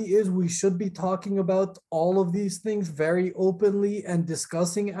reality is we should be talking about all of these things very openly and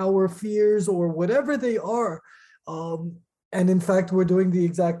discussing our fears or whatever they are. And in fact, we're doing the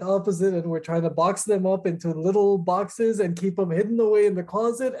exact opposite, and we're trying to box them up into little boxes and keep them hidden away in the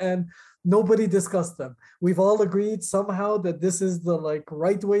closet, and nobody discussed them. We've all agreed somehow that this is the like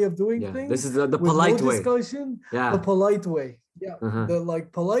right way of doing things. This is the with polite no way. discussion. Yeah. The polite way. Yeah. The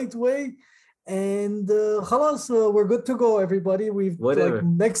like polite way. And khalas, we're good to go, everybody. We've Whatever. like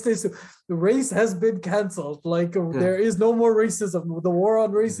next is the race has been canceled. Like there is no more racism. The war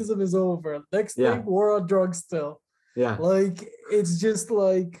on racism is over. Next thing, war on drugs still. Yeah. Like it's just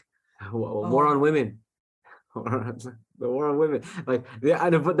like war on women. The war on women. Like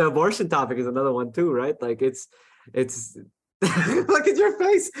the abortion topic is another one too, right? Like it's look at your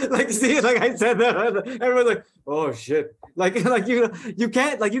face. Like see, like I said that everyone's like, oh shit. Like you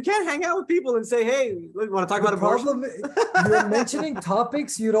can't hang out with people and say, hey, you want to talk about abortion? You're mentioning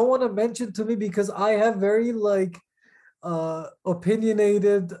topics you don't want to mention to me because I have very like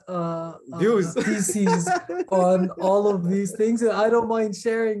opinionated views theses on all of these things, and I don't mind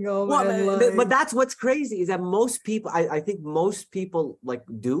sharing them. But that's what's crazy is that most people, I think most people like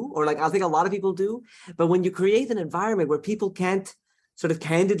do, or like I think a lot of people do, but when you create an environment where people can't sort of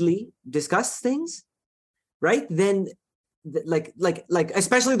candidly discuss things, right? Then like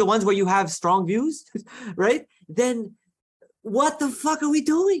especially the ones where you have strong views, right? Then what the fuck are we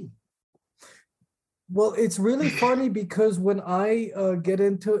doing? Well, it's really funny because when I get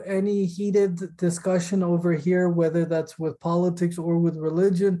into any heated discussion over here, whether that's with politics or with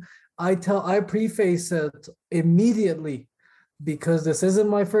religion, I preface it immediately because this isn't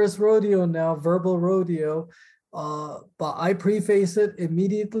my first rodeo now, verbal rodeo. But I preface it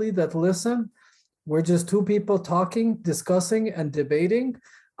immediately that, listen, we're just two people talking, discussing, and debating.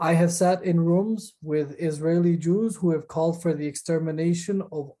 I have sat in rooms with Israeli Jews who have called for the extermination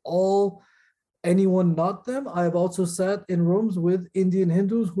of anyone not them. I have also sat in rooms with Indian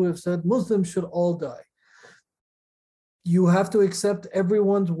Hindus who have said Muslims should all die. You have to accept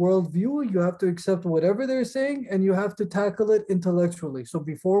everyone's worldview. You have to accept whatever they're saying, and you have to tackle it intellectually. So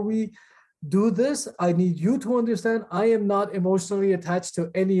before we do this, I need you to understand I am not emotionally attached to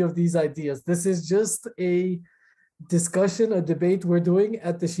any of these ideas. This is just a discussion, a debate we're doing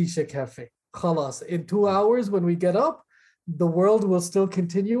at the Shisha Cafe. Khalas. In 2 hours when we get up, the world will still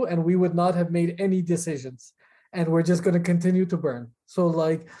continue and we would not have made any decisions. And we're just going to continue to burn. So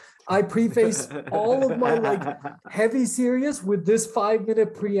like I preface all of my like heavy serious with this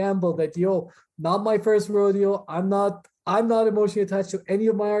 5-minute preamble that, not my first rodeo. I'm not emotionally attached to any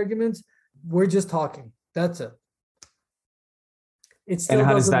of my arguments. We're just talking. That's it. And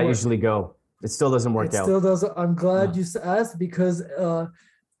how does that usually go? It still doesn't work out. It still doesn't. I'm glad you asked because out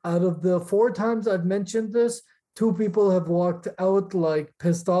of the 4 times I've mentioned this, 2 people have walked out like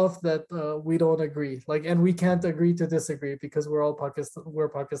pissed off that we don't agree. Like, and we can't agree to disagree because we're all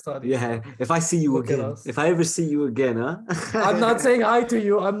Pakistani. Yeah. If I see you again, if I ever see you again, huh? I'm not saying hi to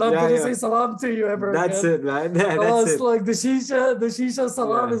you. I'm not going to say salam to you ever. That's again. it, man. That's it. Like the shisha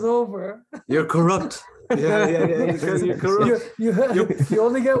salam is over. You're corrupt. Yeah. Because you're corrupt. You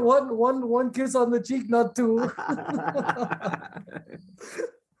only get one kiss on the cheek, not 2.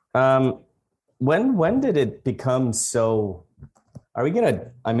 When did it become so? Are we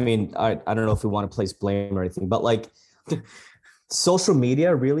gonna? I mean, I don't know if we want to place blame or anything, but like, social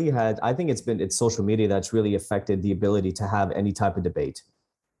media really had. I think it's social media that's really affected the ability to have any type of debate.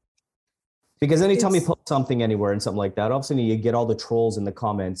 Because anytime you put something anywhere and something like that, all of a sudden you get all the trolls in the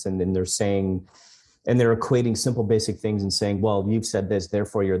comments, and then they're saying, and they're equating simple basic things and saying, well, you've said this,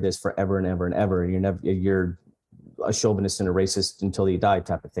 therefore you're this forever and ever and ever. You're a chauvinist and a racist until you die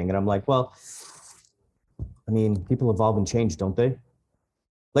type of thing. And I'm like, well, I mean, people evolve and change, don't they?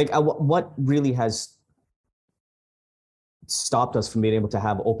 Like, what really has stopped us from being able to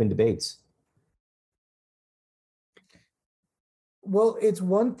have open debates? Well, it's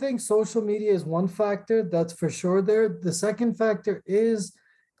one thing. Social media is one factor. That's for sure there. The second factor is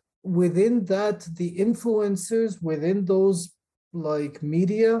within that, the influencers within those like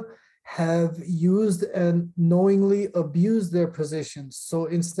media have used and knowingly abused their positions. So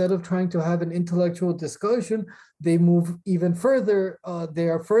instead of trying to have an intellectual discussion, they move even further. They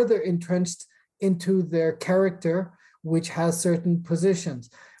are further entrenched into their character, which has certain positions.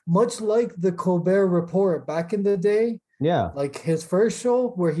 Much like the Colbert Report back in the day, like his first show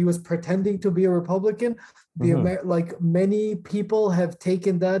where he was pretending to be a Republican, like many people have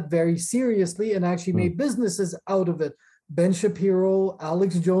taken that very seriously and actually made businesses out of it. Ben Shapiro,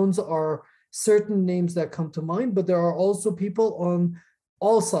 Alex Jones are certain names that come to mind, but there are also people on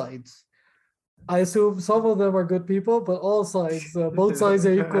all sides. I assume some of them are good people, but all sides, both sides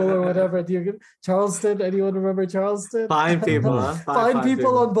are equal or whatever. Do you Charleston? Anyone remember Charleston? Fine people, huh? Fine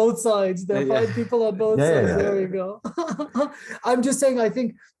people on both sides. They're Yeah. fine people on both Yeah, sides. yeah. There we go. I'm just saying. I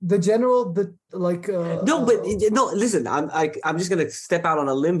think the general, No, but no. Listen, I'm just gonna step out on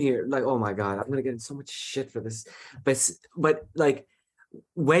a limb here. Like, oh my god, I'm gonna get in so much shit for this. But like,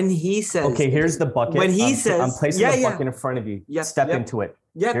 when he says, okay, here's the bucket. When he says, I'm placing the bucket in front of you. Yep, Step into it.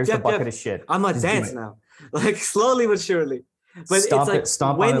 Here's the bucket of shit. I'm gonna Just do dance it. now, like slowly but surely. But Stomp it's like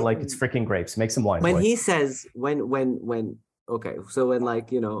stomp on it like it's freaking grapes. Make some wine. When boy. he says, okay, so when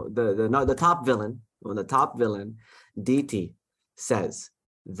like, you know, the top villain, when the top villain, DT, says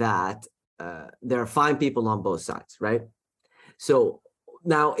that there are fine people on both sides, right? So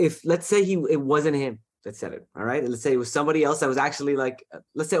now, if let's say it wasn't him that said it, all right? Let's say it was somebody else that was actually like,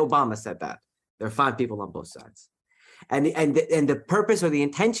 let's say Obama said that there are fine people on both sides, and the purpose or the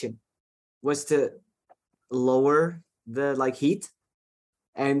intention was to lower the like heat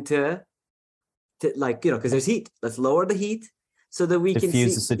and to like, you know, because there's heat. Let's lower the heat so that we can see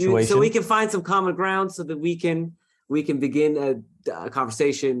the situation. so we can find some common ground so that we can begin a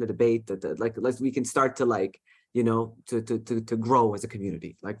conversation, a debate, we can start to like, you know, to grow as a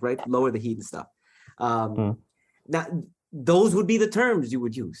community, like, right, lower the heat and stuff. Now those would be the terms you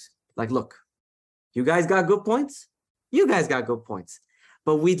would use. Like, look, you guys got good points, you guys got good points,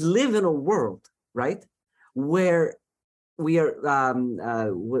 but we live in a world, right, where we are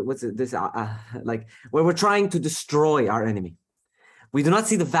like where we're trying to destroy our enemy. We do not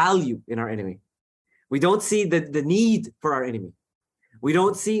see the value in our enemy. We don't see the need for our enemy. We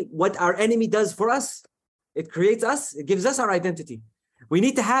don't see what our enemy does for us. It creates us. It gives us our identity. We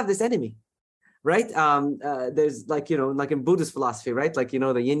need to have this enemy, right? There's like, you know, like in Buddhist philosophy, right? Like, you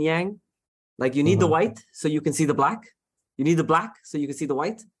know, the yin yang, like you need the white so you can see the black. You need the black so you can see the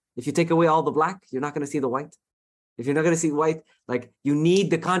white. If you take away all the black, you're not going to see the white. If you're not going to see white, like you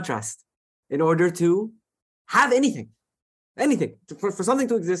need the contrast in order to have anything. For something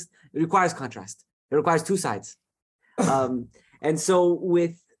to exist, it requires contrast. It requires two sides. And so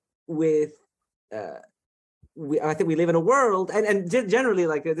I think we live in a world, and generally,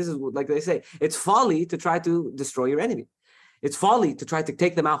 like this is like they say, it's folly to try to destroy your enemy. It's folly to try to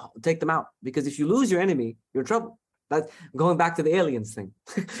take them out, because if you lose your enemy, you're in trouble. That's going back to the aliens thing,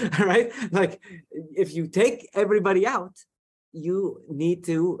 right? Like if you take everybody out, you need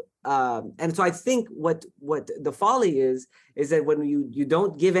to, and so I think what the folly is that when you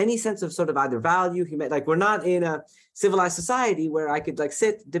don't give any sense of sort of either value, like we're not in a civilized society where I could like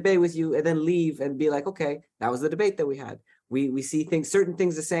sit, debate with you, and then leave and be like, okay, that was the debate that we had. We see certain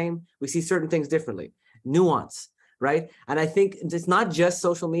things the same, we see certain things differently. Nuance. Right. And I think it's not just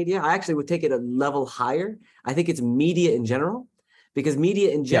social media. I actually would take it a level higher. I think it's media in general, because media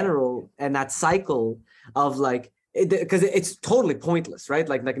in general and that cycle of like, because it's totally pointless, right?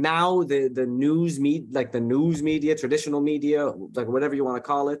 Like now the news media, traditional media, like whatever you want to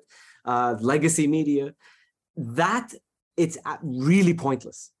call it, legacy media, that it's really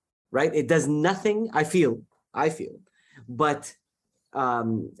pointless, right? It does nothing, I feel, but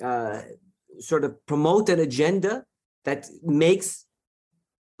sort of promote an agenda that makes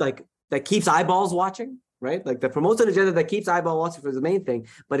that keeps eyeballs watching, right? Like the promotes an agenda that keeps eyeball watching for the main thing,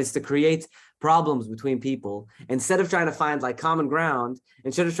 but it's to create problems between people instead of trying to find like common ground,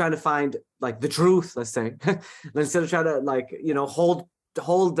 instead of trying to find like the truth, let's say, instead of trying to like, you know, hold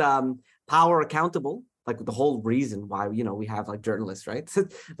power accountable, like the whole reason why, you know, we have like journalists, right?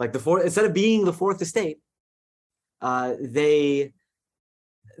 Like instead of being the fourth estate, they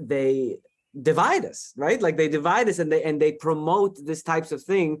divide us, right? Like they divide us and they promote this types of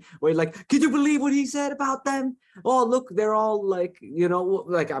thing where like, could you believe what he said about them? Oh, look, they're all like, you know,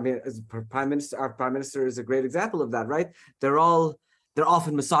 like, I mean, as our prime minister is a great example of that, right? They're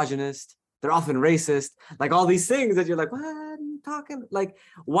often misogynist, they're often racist, like all these things that you're like, what are you talking? Like,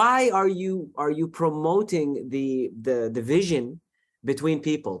 why are you promoting the division between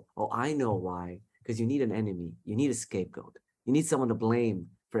people? Oh, I know why. Because you need an enemy, you need a scapegoat, you need someone to blame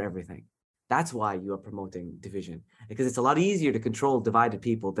for everything. That's why you are promoting division, because it's a lot easier to control divided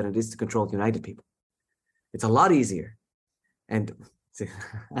people than it is to control united people. It's a lot easier. And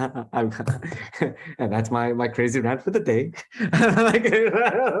and that's my crazy rant for the day.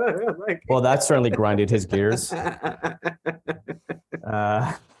 Well, that certainly grinded his gears. Well,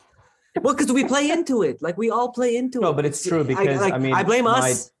 because we play into it. Like we all play into it. No, but it's true, because I mean, I blame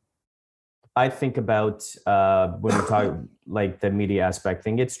us. I think about when we talk like the media aspect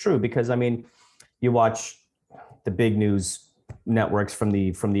thing, it's true, because I mean, you watch the big news networks from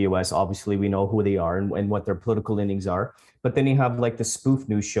the US. Obviously, we know who they are and what their political leanings are. But then you have like the spoof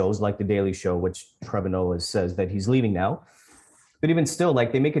news shows like The Daily Show, which Trevor Noah says that he's leaving now. But even still,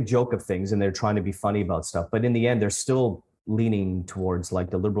 like they make a joke of things and they're trying to be funny about stuff. But in the end, they're still leaning towards like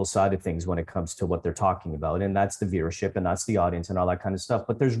the liberal side of things when it comes to what they're talking about. And that's the viewership and that's the audience and all that kind of stuff.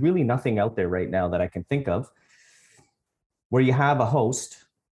 But there's really nothing out there right now that I can think of where you have a host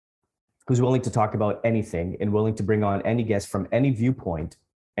who's willing to talk about anything and willing to bring on any guest from any viewpoint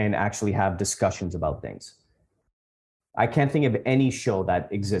and actually have discussions about things. I can't think of any show that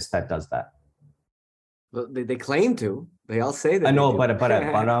exists that does that. Well, they claim to. They all say that. I know, but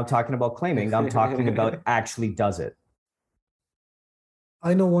I'm not talking about claiming. I'm talking about actually does it.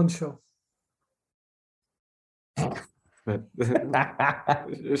 I know one show. But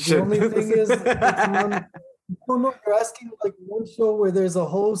The only thing is, no, you're asking like one show where there's a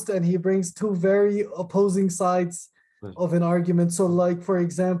host and he brings two very opposing sides of an argument. So, like for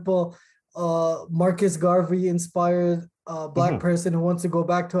example, Marcus Garvey inspired a black person who wants to go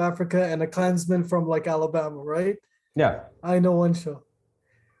back to Africa and a Klansman from like Alabama, right? Yeah. I know one show.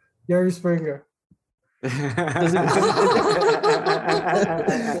 Jerry Springer.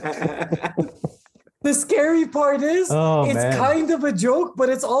 The scary part is it's kind of a joke, but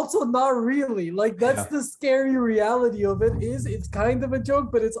it's also not really. Like that's the scary reality of it is it's kind of a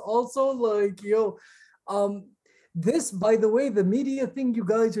joke, but it's also like, this, by the way, the media thing you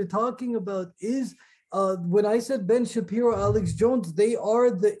guys are talking about is when I said Ben Shapiro, Alex Jones, they are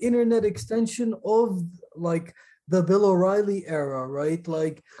the internet extension of like the Bill O'Reilly era, right?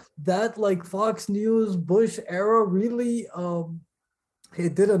 Like that, like Fox News, Bush era really,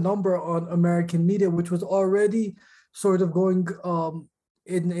 it did a number on American media, which was already sort of going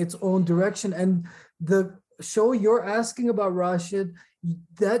in its own direction. And the show you're asking about, Rashed,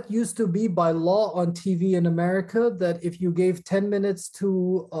 that used to be by law on TV in America, that if you gave 10 minutes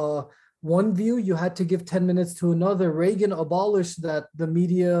to one view, you had to give 10 minutes to another. Reagan abolished that. The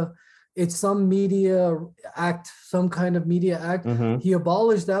media, it's some media act, some kind of media act. He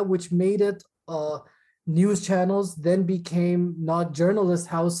abolished that, which made it news channels then became not journalist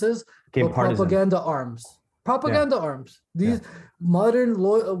houses, but propaganda arms. Propaganda arms. These modern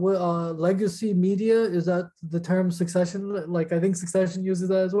legacy media, is that the term Succession? Like I think Succession uses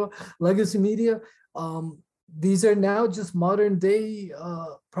that as well. Legacy media. These are now just modern day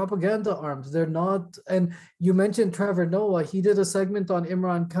propaganda arms. They're not. And you mentioned Trevor Noah. He did a segment on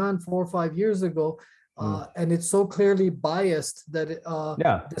Imran Khan 4 or 5 years ago. And it's so clearly biased that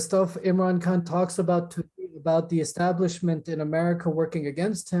the stuff Imran Khan talks about the establishment in America working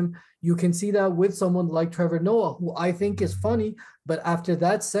against him, you can see that with someone like Trevor Noah, who I think is funny, but after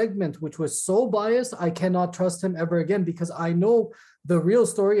that segment, which was so biased, I cannot trust him ever again because I know the real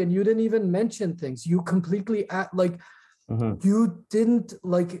story and you didn't even mention things. You completely you didn't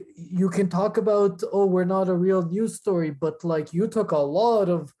like, you can talk about, oh, we're not a real news story, but like you took a lot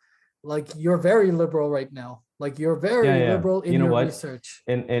of, like you're very liberal right now. Like you're very liberal in your research.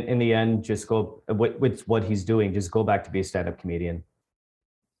 In the end, just go with what he's doing. Just go back to be a stand-up comedian.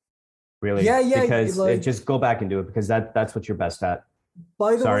 Really, because just go back and do it because that's what you're best at.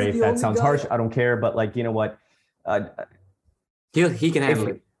 By the Sorry way, if that sounds harsh. I don't care, but like you know what, he can handle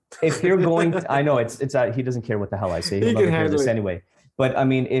it. If you're going, I know it's he doesn't care what the hell I say. He'll never hear this anyway. But I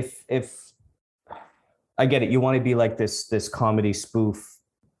mean, if I get it, you want to be like this comedy spoof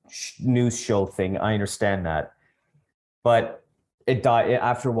news show thing. I understand that, but it died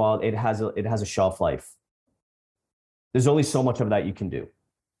after a while. It has a shelf life. There's only so much of that you can do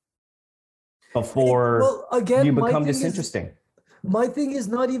before you become disinteresting. My thing is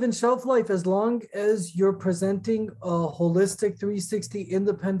not even shelf life. As long as you're presenting a holistic 360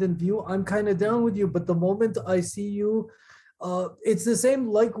 independent view, I'm kind of down with you. But the moment I see you, it's the same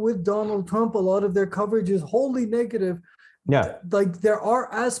like with Donald Trump. A lot of their coverage is wholly negative. Yeah. Like there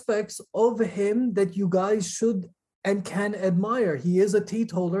are aspects of him that you guys should and can admire. He is a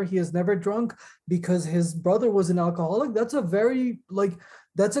teetotaler. He has never drunk because his brother was an alcoholic. That's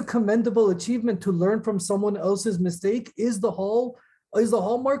a commendable achievement. To learn from someone else's mistake is the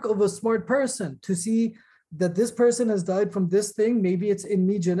hallmark of a smart person. To see that this person has died from this thing, maybe it's in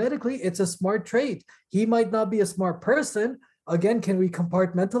me genetically, it's a smart trait. He might not be a smart person. Again, can we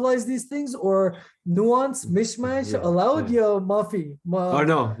compartmentalize these things or nuance, mishmash? Allowed, Mafi? Or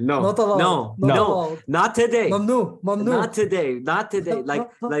no, not allowed. No, not today. Mamnu. Not today.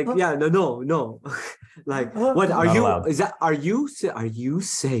 Like, no. Like, what are you? Allowed. Is that? Are you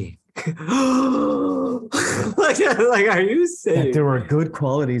saying? like, are you saying that there were good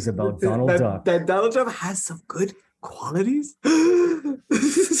qualities about Donald Duck? That Donald Trump has some good qualities.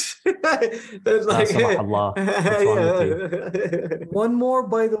 There's like, Subhanallah. What's wrong with you? One more,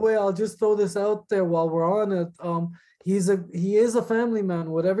 by the way, I'll just throw this out there while we're on it. He is a family man,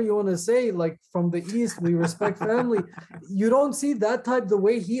 whatever you want to say. Like from the East, we respect family. You don't see that type, the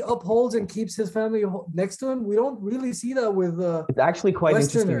way he upholds and keeps his family next to him. We don't really see that with It's actually quite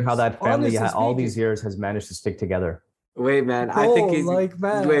interesting how that family all these speaking. years has managed to stick together. Wait, man. I Bro, think he's like,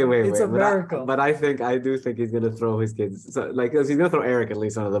 man, wait. it's a miracle. But I do think he's gonna throw his kids. So, like, he's gonna throw Eric at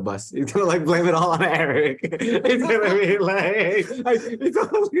least under the bus. He's gonna like blame it all on Eric. He's gonna be like,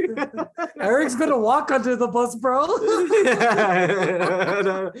 Eric's gonna walk under the bus, bro.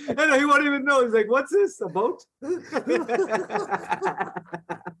 I know he won't even know. He's like, "What's this? A boat?"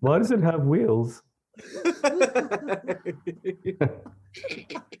 Why does it have wheels?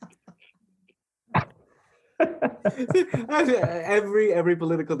 every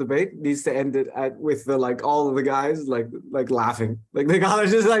political debate needs to end it with the like all of the guys like laughing, like they gotta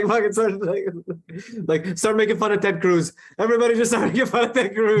just like fucking start like start making fun of Ted Cruz. Everybody just start making fun of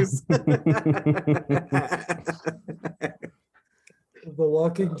Ted Cruz. The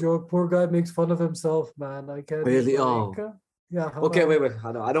walking joke. Poor guy makes fun of himself, man. I can't. Really? Like, yeah. Okay, wait.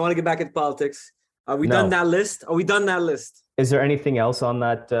 I don't want to get back into politics. Are we done that list? Are we done that list? Is there anything else on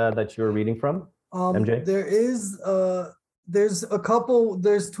that that you were reading from? MJ? There is there's a couple,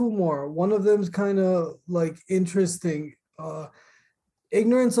 there's two more. One of them is kind of like interesting.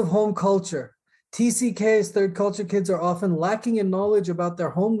 Ignorance of home culture. TCKs, third culture kids, are often lacking in knowledge about their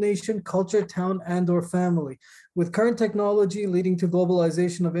home nation, culture, town, and or family. With current technology leading to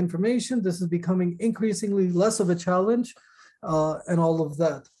globalization of information, this is becoming increasingly less of a challenge, and all of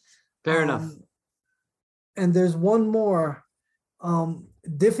that. Fair enough. And there's one more.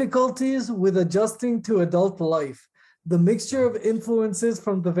 Difficulties with adjusting to adult life. The mixture of influences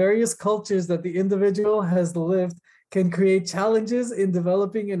from the various cultures that the individual has lived can create challenges in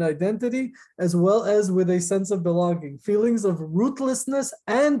developing an identity, as well as with a sense of belonging. Feelings of rootlessness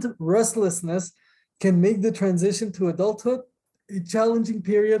and restlessness can make the transition to adulthood a challenging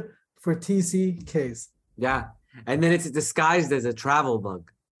period for TCKs. Yeah, and then it's disguised as a travel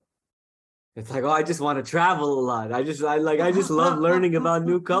bug. It's like, oh, I just want to travel a lot. I just love learning about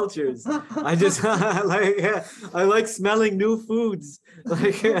new cultures. I just I like smelling new foods.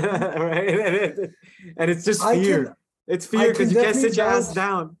 Like, right? And it's just fear. It's fear because you can't sit your ass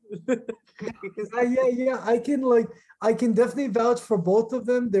down. Yeah. I can definitely vouch for both of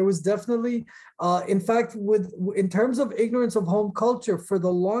them. There was definitely, in fact, in terms of ignorance of home culture, for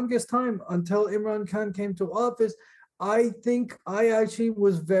the longest time until Imran Khan came to office, I think I actually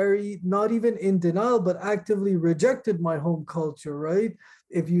was very, not even in denial, but actively rejected my home culture, right?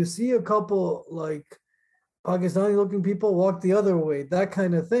 If you see a couple like Pakistani looking people walk the other way, that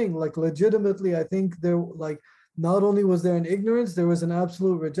kind of thing, like legitimately, I think there, like, not only was there an ignorance, there was an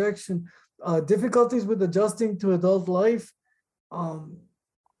absolute rejection. Difficulties with adjusting to adult life.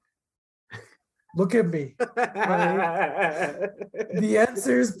 Look at me. Right? The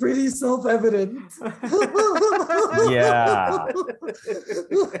answer is pretty self-evident. Yeah.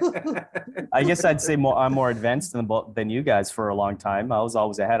 I guess I'd say I'm more advanced than you guys for a long time. I was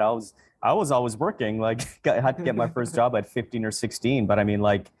always ahead. I was always working. Like, I had to get my first job at 15 or 16. But I mean,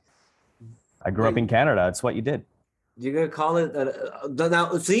 like, I grew up in Canada. It's what you did. You're gonna call it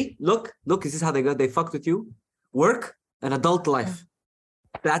now? See, look. This is how they fucked with you. Work and adult life.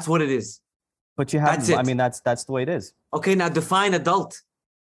 That's what it is. But you have, I mean, that's the way it is. Okay, now define adult.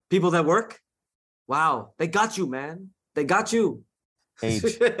 People that work? Wow, they got you, man. They got you.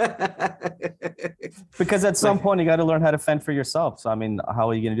 Age. Because at some point you got to learn how to fend for yourself. So I mean, how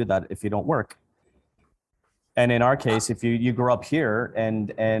are you going to do that if you don't work? And in our case, if you grow up here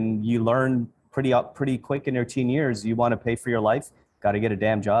and you learn pretty quick in your teen years, you want to pay for your life, got to get a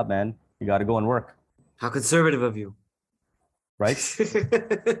damn job, man. You got to go and work. How conservative of you. Right?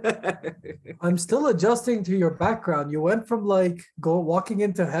 I'm still adjusting to your background. You went from like walking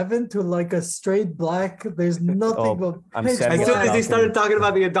into heaven to like a straight black. There's nothing but as soon as they started talking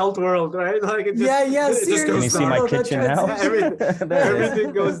about the adult world, right? Like it just, yeah. Seriously, can you see my kitchen now?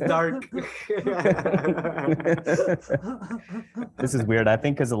 Everything goes dark. This is weird. I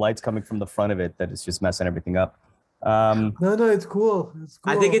think because the light's coming from the front of it, that it's just messing everything up. No, it's cool. It's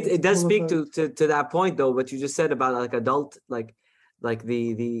cool. I think it does speak to that point though, what you just said about like adult, like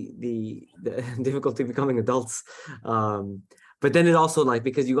the difficulty becoming adults. But then it also like,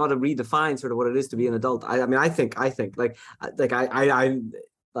 because you got to redefine sort of what it is to be an adult. I mean, I think like you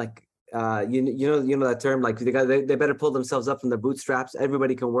know that term, like they better pull themselves up from their bootstraps.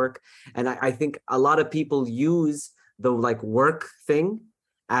 Everybody can work. And I think a lot of people use the like work thing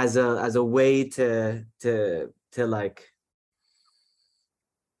as a way to like,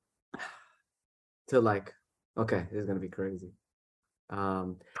 to like, okay, this is gonna be crazy.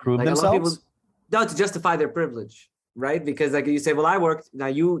 Prove like themselves. A lot of people, no, to justify their privilege, right? Because like you say, well, I worked, now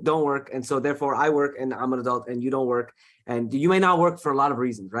you don't work, and so therefore I work, and I'm an adult, and you don't work, and you may not work for a lot of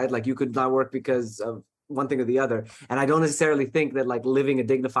reasons, right? Like you could not work because of one thing or the other, and I don't necessarily think that like living a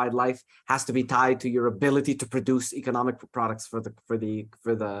dignified life has to be tied to your ability to produce economic products for the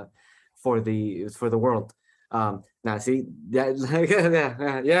world. Now see, Yeah,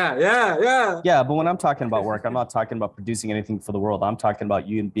 but when I'm talking about work, I'm not talking about producing anything for the world. I'm talking about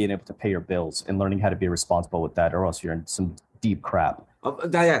you being able to pay your bills and learning how to be responsible with that, or else you're in some deep crap.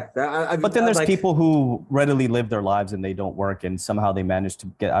 But then there's people who readily live their lives and they don't work, and somehow they manage to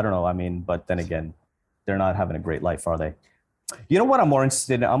get, I don't know, I mean, but then again, they're not having a great life, are they? You know what I'm more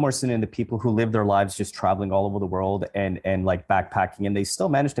interested in? I'm more interested in the people who live their lives just traveling all over the world and like backpacking, and they still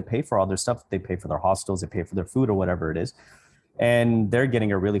manage to pay for all their stuff. They pay for their hostels, they pay for their food or whatever it is. And they're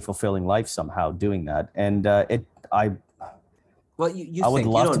getting a really fulfilling life somehow doing that. And I would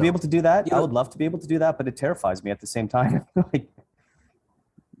love to be able to do that. I would love to be able to do that, but it terrifies me at the same time. Like,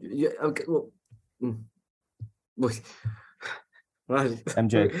 yeah, okay, well,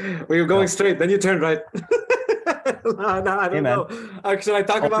 MJ, we were going straight, then you turned right. No, I don't know. Should I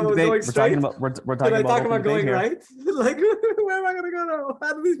talk about what's going straight? We're talking about going right? Like, where am I gonna go now?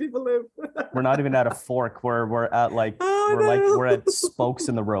 How do these people live? We're not even at a fork. We're at like we're at spokes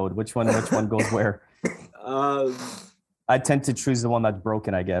in the road. Which one goes where? I tend to choose the one that's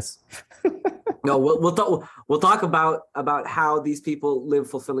broken, I guess. No, we'll talk about how these people live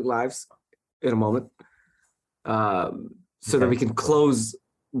fulfilling lives in a moment. So that we can close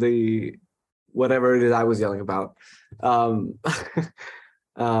the whatever it is I was yelling about. The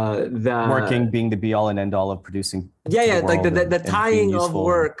working being the be all and end all of producing. Yeah, like the tying of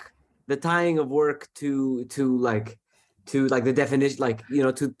work, to like the definition, like, you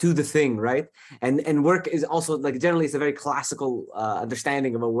know, to the thing, right? And work is also like, generally it's a very classical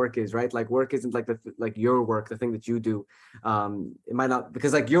understanding of what work is, right? Like work isn't like your work, the thing that you do. It might not,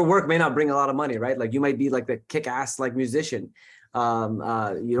 because like your work may not bring a lot of money, right? Like you might be like the kick-ass like musician.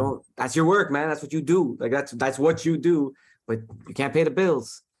 You don't, that's your work, man. That's what you do. Like that's what you do, but you can't pay the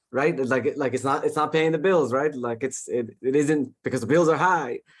bills, right? Like it's not paying the bills, right? Like it isn't, because the bills are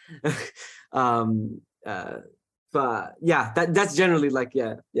high. But yeah, that's generally like,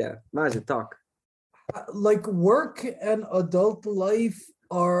 yeah. Majid, talk. Like work and adult life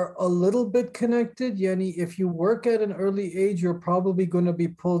are a little bit connected. Yani, if you work at an early age, you're probably going to be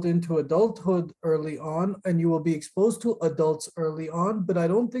pulled into adulthood early on, and you will be exposed to adults early on. But I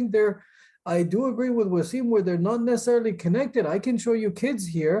don't think I do agree with Waseem where they're not necessarily connected. I can show you kids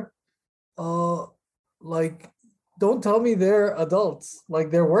here. Like, don't tell me they're adults.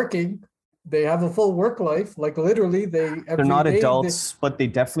 Like they're working. They have a full work life. Like literally, they're not adults, but they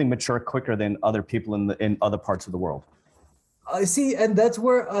definitely mature quicker than other people in other parts of the world. I see, and that's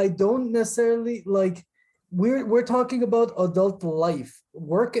where I don't necessarily like. We're talking about adult life.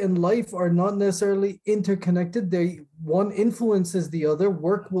 Work and life are not necessarily interconnected. One influences the other.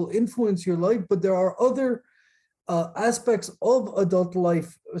 Work will influence your life, but there are other aspects of adult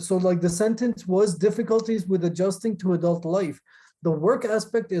life. So, like the sentence was difficulties with adjusting to adult life. The work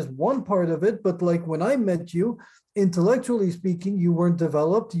aspect is one part of it, but like when I met you, intellectually speaking, you weren't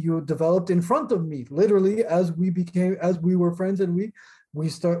developed. You developed in front of me, literally, as we were friends, and we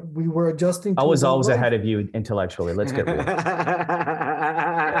were adjusting. I was always ahead of you intellectually. Let's get real.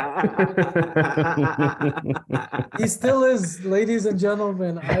 He still is, ladies and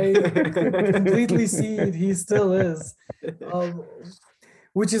gentlemen. I completely see it. He still is.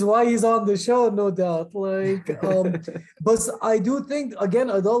 Which is why he's on the show, no doubt. Like, but I do think, again,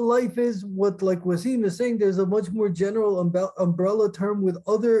 adult life is what, like Waseem is saying, there's a much more general umbrella term with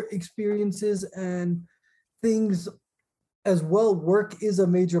other experiences and things as well. Work is a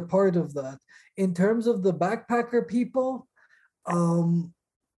major part of that. In terms of the backpacker people,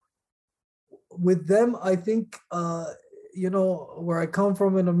 with them, I think, where I come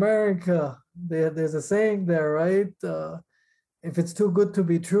from in America, there's a saying there, right? If it's too good to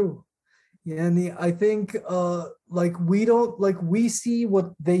be true. Yeah, and I think we see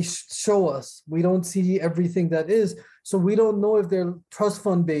what they show us. We don't see everything that is. So we don't know if they're trust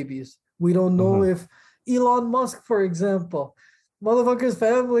fund babies. We don't know if Elon Musk, for example, motherfucker's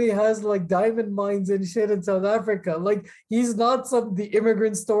family has like diamond mines and shit in South Africa. Like he's not the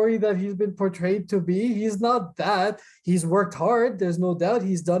immigrant story that he's been portrayed to be. He's not that. He's worked hard. There's no doubt.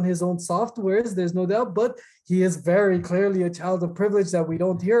 He's done his own softwares. There's no doubt. But he is very clearly a child of privilege that we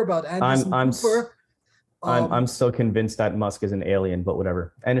don't hear about. Anderson Cooper. I'm still convinced that Musk is an alien, but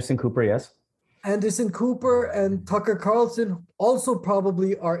whatever. Anderson Cooper, yes. Anderson Cooper and Tucker Carlson also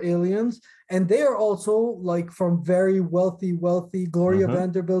probably are aliens, and they are also like from very wealthy. Gloria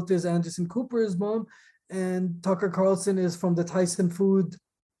Vanderbilt is Anderson Cooper's mom, and Tucker Carlson is from the Tyson Food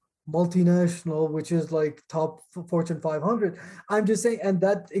multinational, which is like top Fortune 500. I'm just saying, and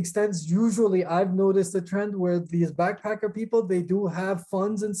that extends. Usually, I've noticed a trend where these backpacker people, they do have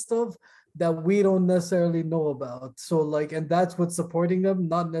funds and stuff that we don't necessarily know about. So like, and that's what's supporting them,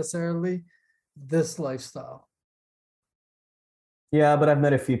 not necessarily this lifestyle. Yeah, but I've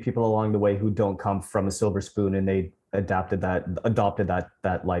met a few people along the way who don't come from a silver spoon, and they adopted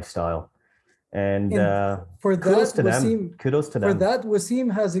that lifestyle. And for kudos that, to them. Waseem, Kudos to for them. that,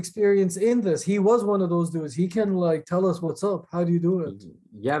 Waseem has experience in this. He was one of those dudes. He can like tell us what's up. How do you do it?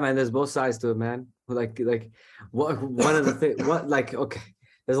 Yeah, man. There's both sides to it, man. Like what one of the things. What like okay.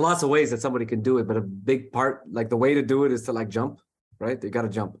 There's lots of ways that somebody can do it, but a big part, like the way to do it, is to like jump, right? You got to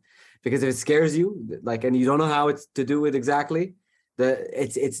jump, because if it scares you, like, and you don't know how it's to do it exactly,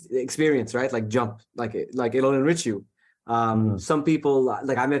 it's experience, right? Like jump, like it'll enrich you. Some people,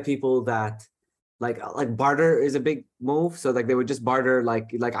 like I met people that like barter is a big move. So like they would just barter,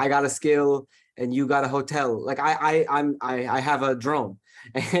 like I got a skill and you got a hotel. Like I have a drone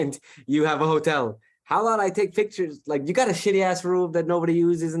and you have a hotel. How about I take pictures? Like you got a shitty ass room that nobody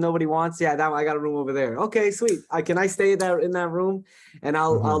uses and nobody wants. Yeah, that I got a room over there. Okay, sweet. Can I stay there in that room? And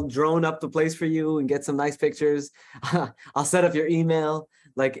I'll drone up the place for you and get some nice pictures. I'll set up your email.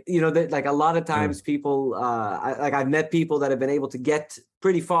 Like, you know, that like a lot of times people I've met people that have been able to get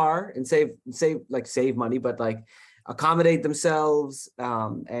pretty far and save money, but like accommodate themselves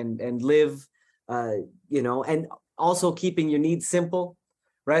and live you know, and also keeping your needs simple.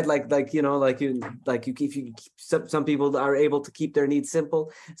 Right, some people are able to keep their needs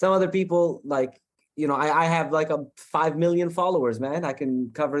simple. Some other people, like, you know, I have like 5 million followers, man. I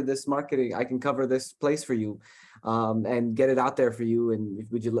can cover this marketing. I can cover this place for you, and get it out there for you. And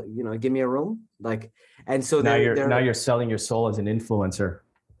would you, you know, give me a room? Like, and so now you're selling your soul as an influencer.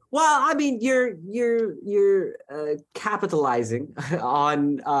 Well, I mean, you're capitalizing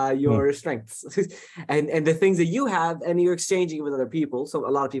on your strengths and the things that you have, and you're exchanging it with other people. So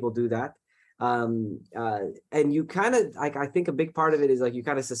a lot of people do that, and you kind of like. I think a big part of it is like you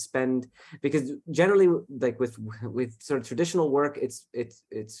kind of suspend, because generally, like with sort of traditional work, it's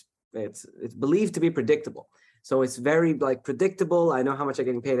believed to be predictable. So it's very like predictable. I know how much I'm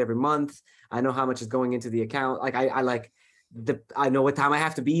getting paid every month. I know how much is going into the account. Like I know what time I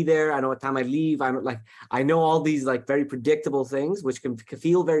have to be there. I know what time I leave. I know all these like very predictable things, which can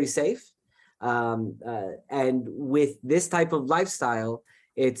feel very safe. And with this type of lifestyle,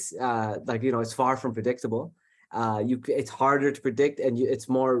 it's like, you know, it's far from predictable. It's harder to predict, and it's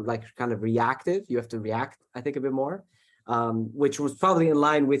more like kind of reactive. You have to react, I think, a bit more, which was probably in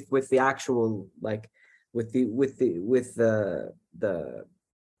line with the actual, like with the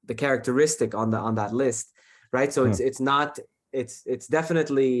characteristic on that list. Right. So it's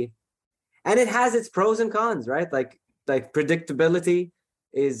definitely, and it has its pros and cons, right? Like predictability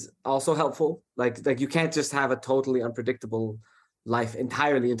is also helpful. Like you can't just have a totally unpredictable life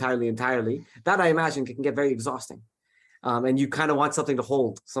entirely. That I imagine can get very exhausting. And you kind of want something to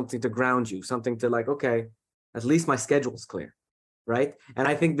hold, something to ground you, something to like, okay, at least my schedule's clear. Right. And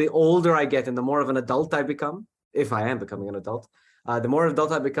I think the older I get and the more of an adult I become, if I am becoming an adult, the more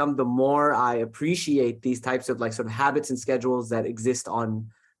adult I become, the more I appreciate these types of like sort of habits and schedules that exist on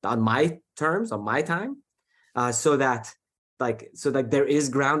my terms, on my time, so that there is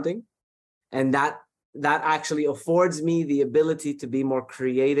grounding, and that actually affords me the ability to be more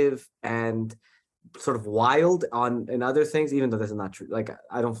creative and sort of wild in other things, even though this is not true. Like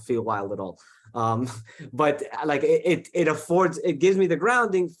I don't feel wild at all, but like it gives me the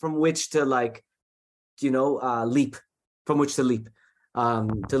grounding from which to like, you know, leap forward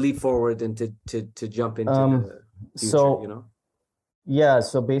and to jump into the future, so, you know? Yeah.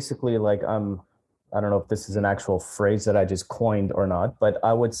 So basically, like, I don't know if this is an actual phrase that I just coined or not, but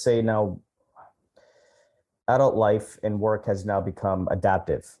I would say now adult life and work has now become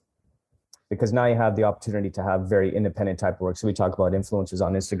adaptive, because now you have the opportunity to have very independent type of work. So we talk about influencers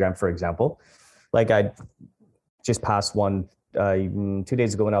on Instagram, for example. Like I just passed one 2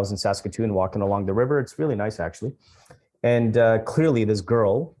 days ago when I was in Saskatoon walking along the river. It's really nice, actually. And clearly this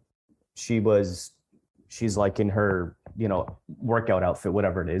girl, she's like in her, you know, workout outfit,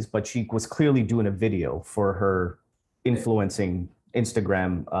 whatever it is, but she was clearly doing a video for her influencing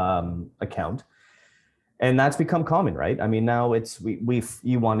Instagram account. And that's become common, right? I mean, now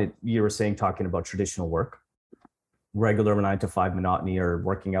you were saying, talking about traditional work, regular 9 to 5 monotony, or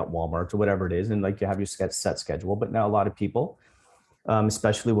working at Walmart or whatever it is. And like you have your set schedule, but now a lot of people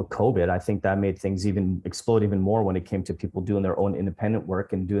especially with COVID. I think that made things even explode even more when it came to people doing their own independent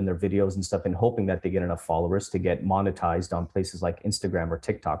work and doing their videos and stuff and hoping that they get enough followers to get monetized on places like Instagram or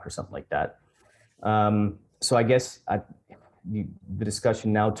TikTok or something like that. So I guess the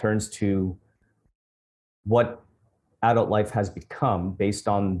discussion now turns to what adult life has become based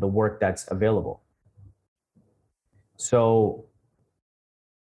on the work that's available. So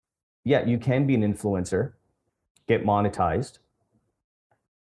yeah, you can be an influencer, get monetized,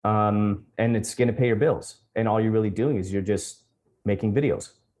 and it's going to pay your bills. And all you're really doing is you're just making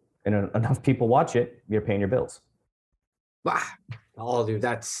videos, and enough people watch it, you're paying your bills. Bah, all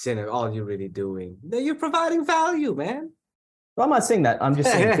you're really doing. You're providing value, man. Well, I'm not saying that. I'm just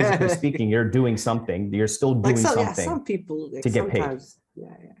saying, physically speaking, you're doing something. You're still doing something. Yeah, some people to get paid.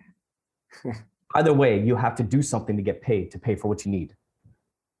 Yeah. Either way, you have to do something to get paid, to pay for what you need.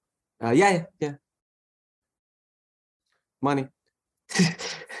 Yeah. Money.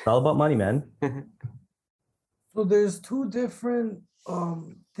 It's all about money, man. So there's two different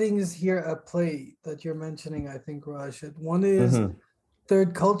things here at play that you're mentioning, I think, Rashed. One is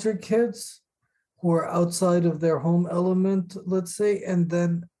third culture kids who are outside of their home element, let's say, and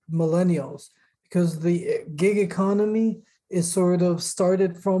then millennials, because the gig economy is sort of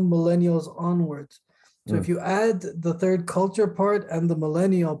started from millennials onwards. So if you add the third culture part and the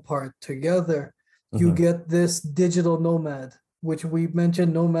millennial part together, you get this digital nomad, which we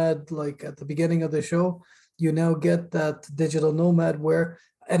mentioned nomad like at the beginning of the show. You now get that digital nomad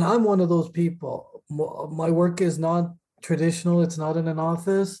and I'm one of those people. My work is not traditional. It's not in an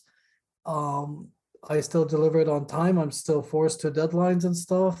office. I still deliver it on time. I'm still forced to deadlines and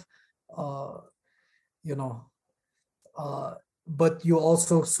stuff. But you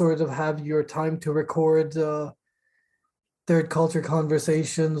also sort of have your time to record third culture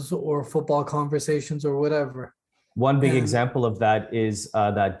conversations or football conversations or whatever. One big example of that is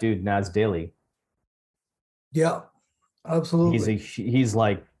that dude, Naz Daily. Yeah, absolutely. He's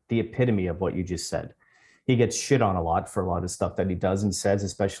like the epitome of what you just said. He gets shit on a lot for a lot of stuff that he does and says,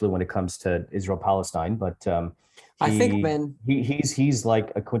 especially when it comes to Israel-Palestine. But I think, man, he's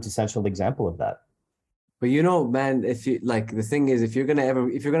like a quintessential example of that. But man, if you like, the thing is, if you're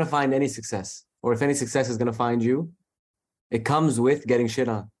gonna find any success, or if any success is gonna find you, it comes with getting shit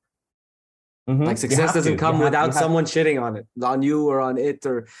on. Like success doesn't come without someone shitting on you or on it,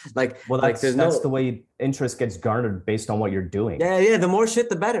 or like. Well, that's the way interest gets garnered based on what you're doing. Yeah. The more shit,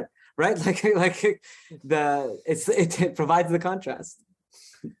 the better, right? It provides the contrast.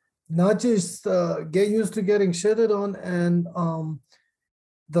 Not just get used to getting shitted on, and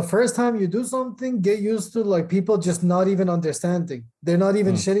the first time you do something, get used to like people just not even understanding. They're not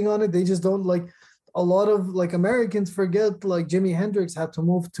even shitting on it. They just don't like. A lot of like Americans forget like Jimi Hendrix had to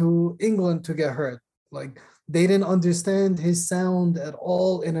move to England to get heard. Like they didn't understand his sound at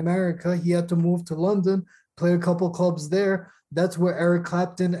all in America. He had to move to London, play a couple clubs there. That's where Eric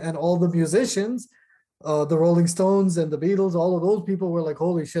Clapton and all the musicians, the Rolling Stones and the Beatles, all of those people were like,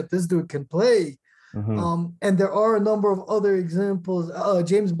 holy shit, this dude can play. And there are a number of other examples.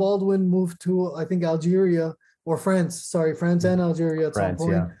 James Baldwin moved to, I think, Algeria or France and Algeria at some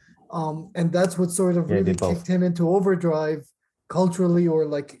point. Yeah. And that's what sort of really kicked him into overdrive culturally, or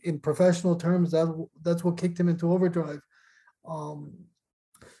like in professional terms, that's what kicked him into overdrive.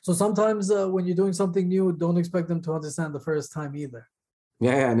 So sometimes when you're doing something new, don't expect them to understand the first time either.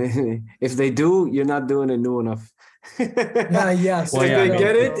 Yeah, and if they do, you're not doing it new enough. Yes. Well,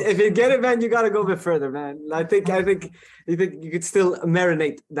 if you get it, man, you gotta go a bit further, man. I think you could still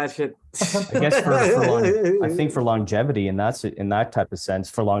marinate that shit. I guess for longevity, and that's in that type of sense,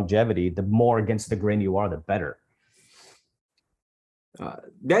 for longevity, the more against the grain you are, the better.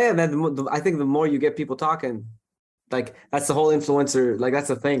 Man, I think the more you get people talking, like that's the whole influencer, like that's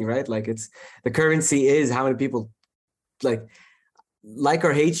the thing, right? Like it's the currency is how many people like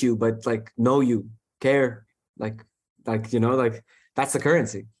or hate you, but like know you, care, like that's the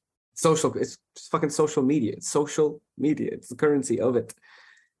currency. It's fucking social media. It's social media. It's the currency of it.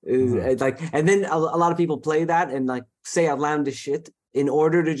 And then a lot of people play that and like say outlandish shit in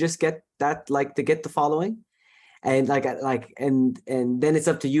order to just get that, like to get the following, and and then it's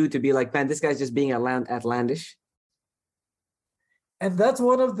up to you to be like, man, this guy's just being outlandish. And that's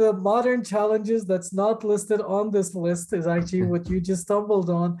one of the modern challenges that's not listed on this list, is actually what you just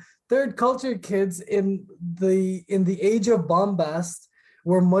stumbled on. Third culture kids in the age of bombast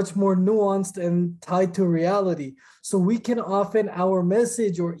were much more nuanced and tied to reality. So we can often, our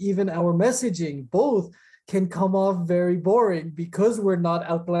message or even our messaging both can come off very boring because we're not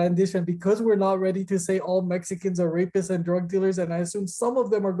outlandish and because we're not ready to say all Mexicans are rapists and drug dealers. And I assume some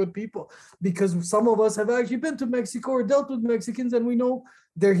of them are good people because some of us have actually been to Mexico or dealt with Mexicans and we know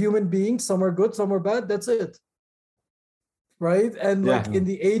they're human beings. Some are good, some are bad. That's it. Right? And like in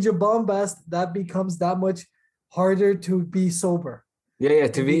the age of bombast, that becomes that much harder to be sober. Yeah,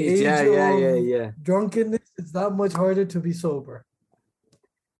 to be yeah. Drunkenness, it's that much harder to be sober.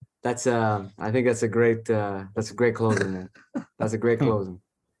 That's I think that's a great closing, man. That's a great closing.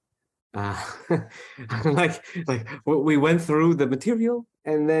 Like we went through the material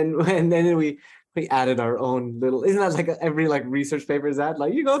and then we added our own little. Isn't that like every like research paper is that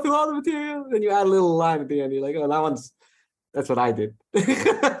like you go through all the material, then you add a little line at the end. You're like, oh, that's what I did.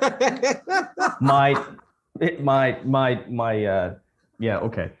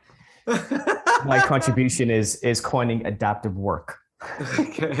 Okay. My contribution is coining adaptive work.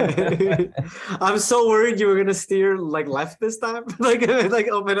 Okay. I'm so worried you were gonna steer like left this time, like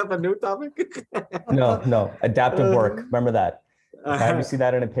open up a new topic. No, adaptive work. Remember that. If I ever see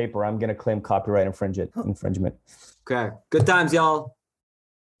that in a paper, I'm gonna claim copyright infringement. Okay. Good times, y'all.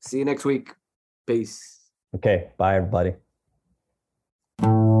 See you next week. Peace. Okay. Bye, everybody.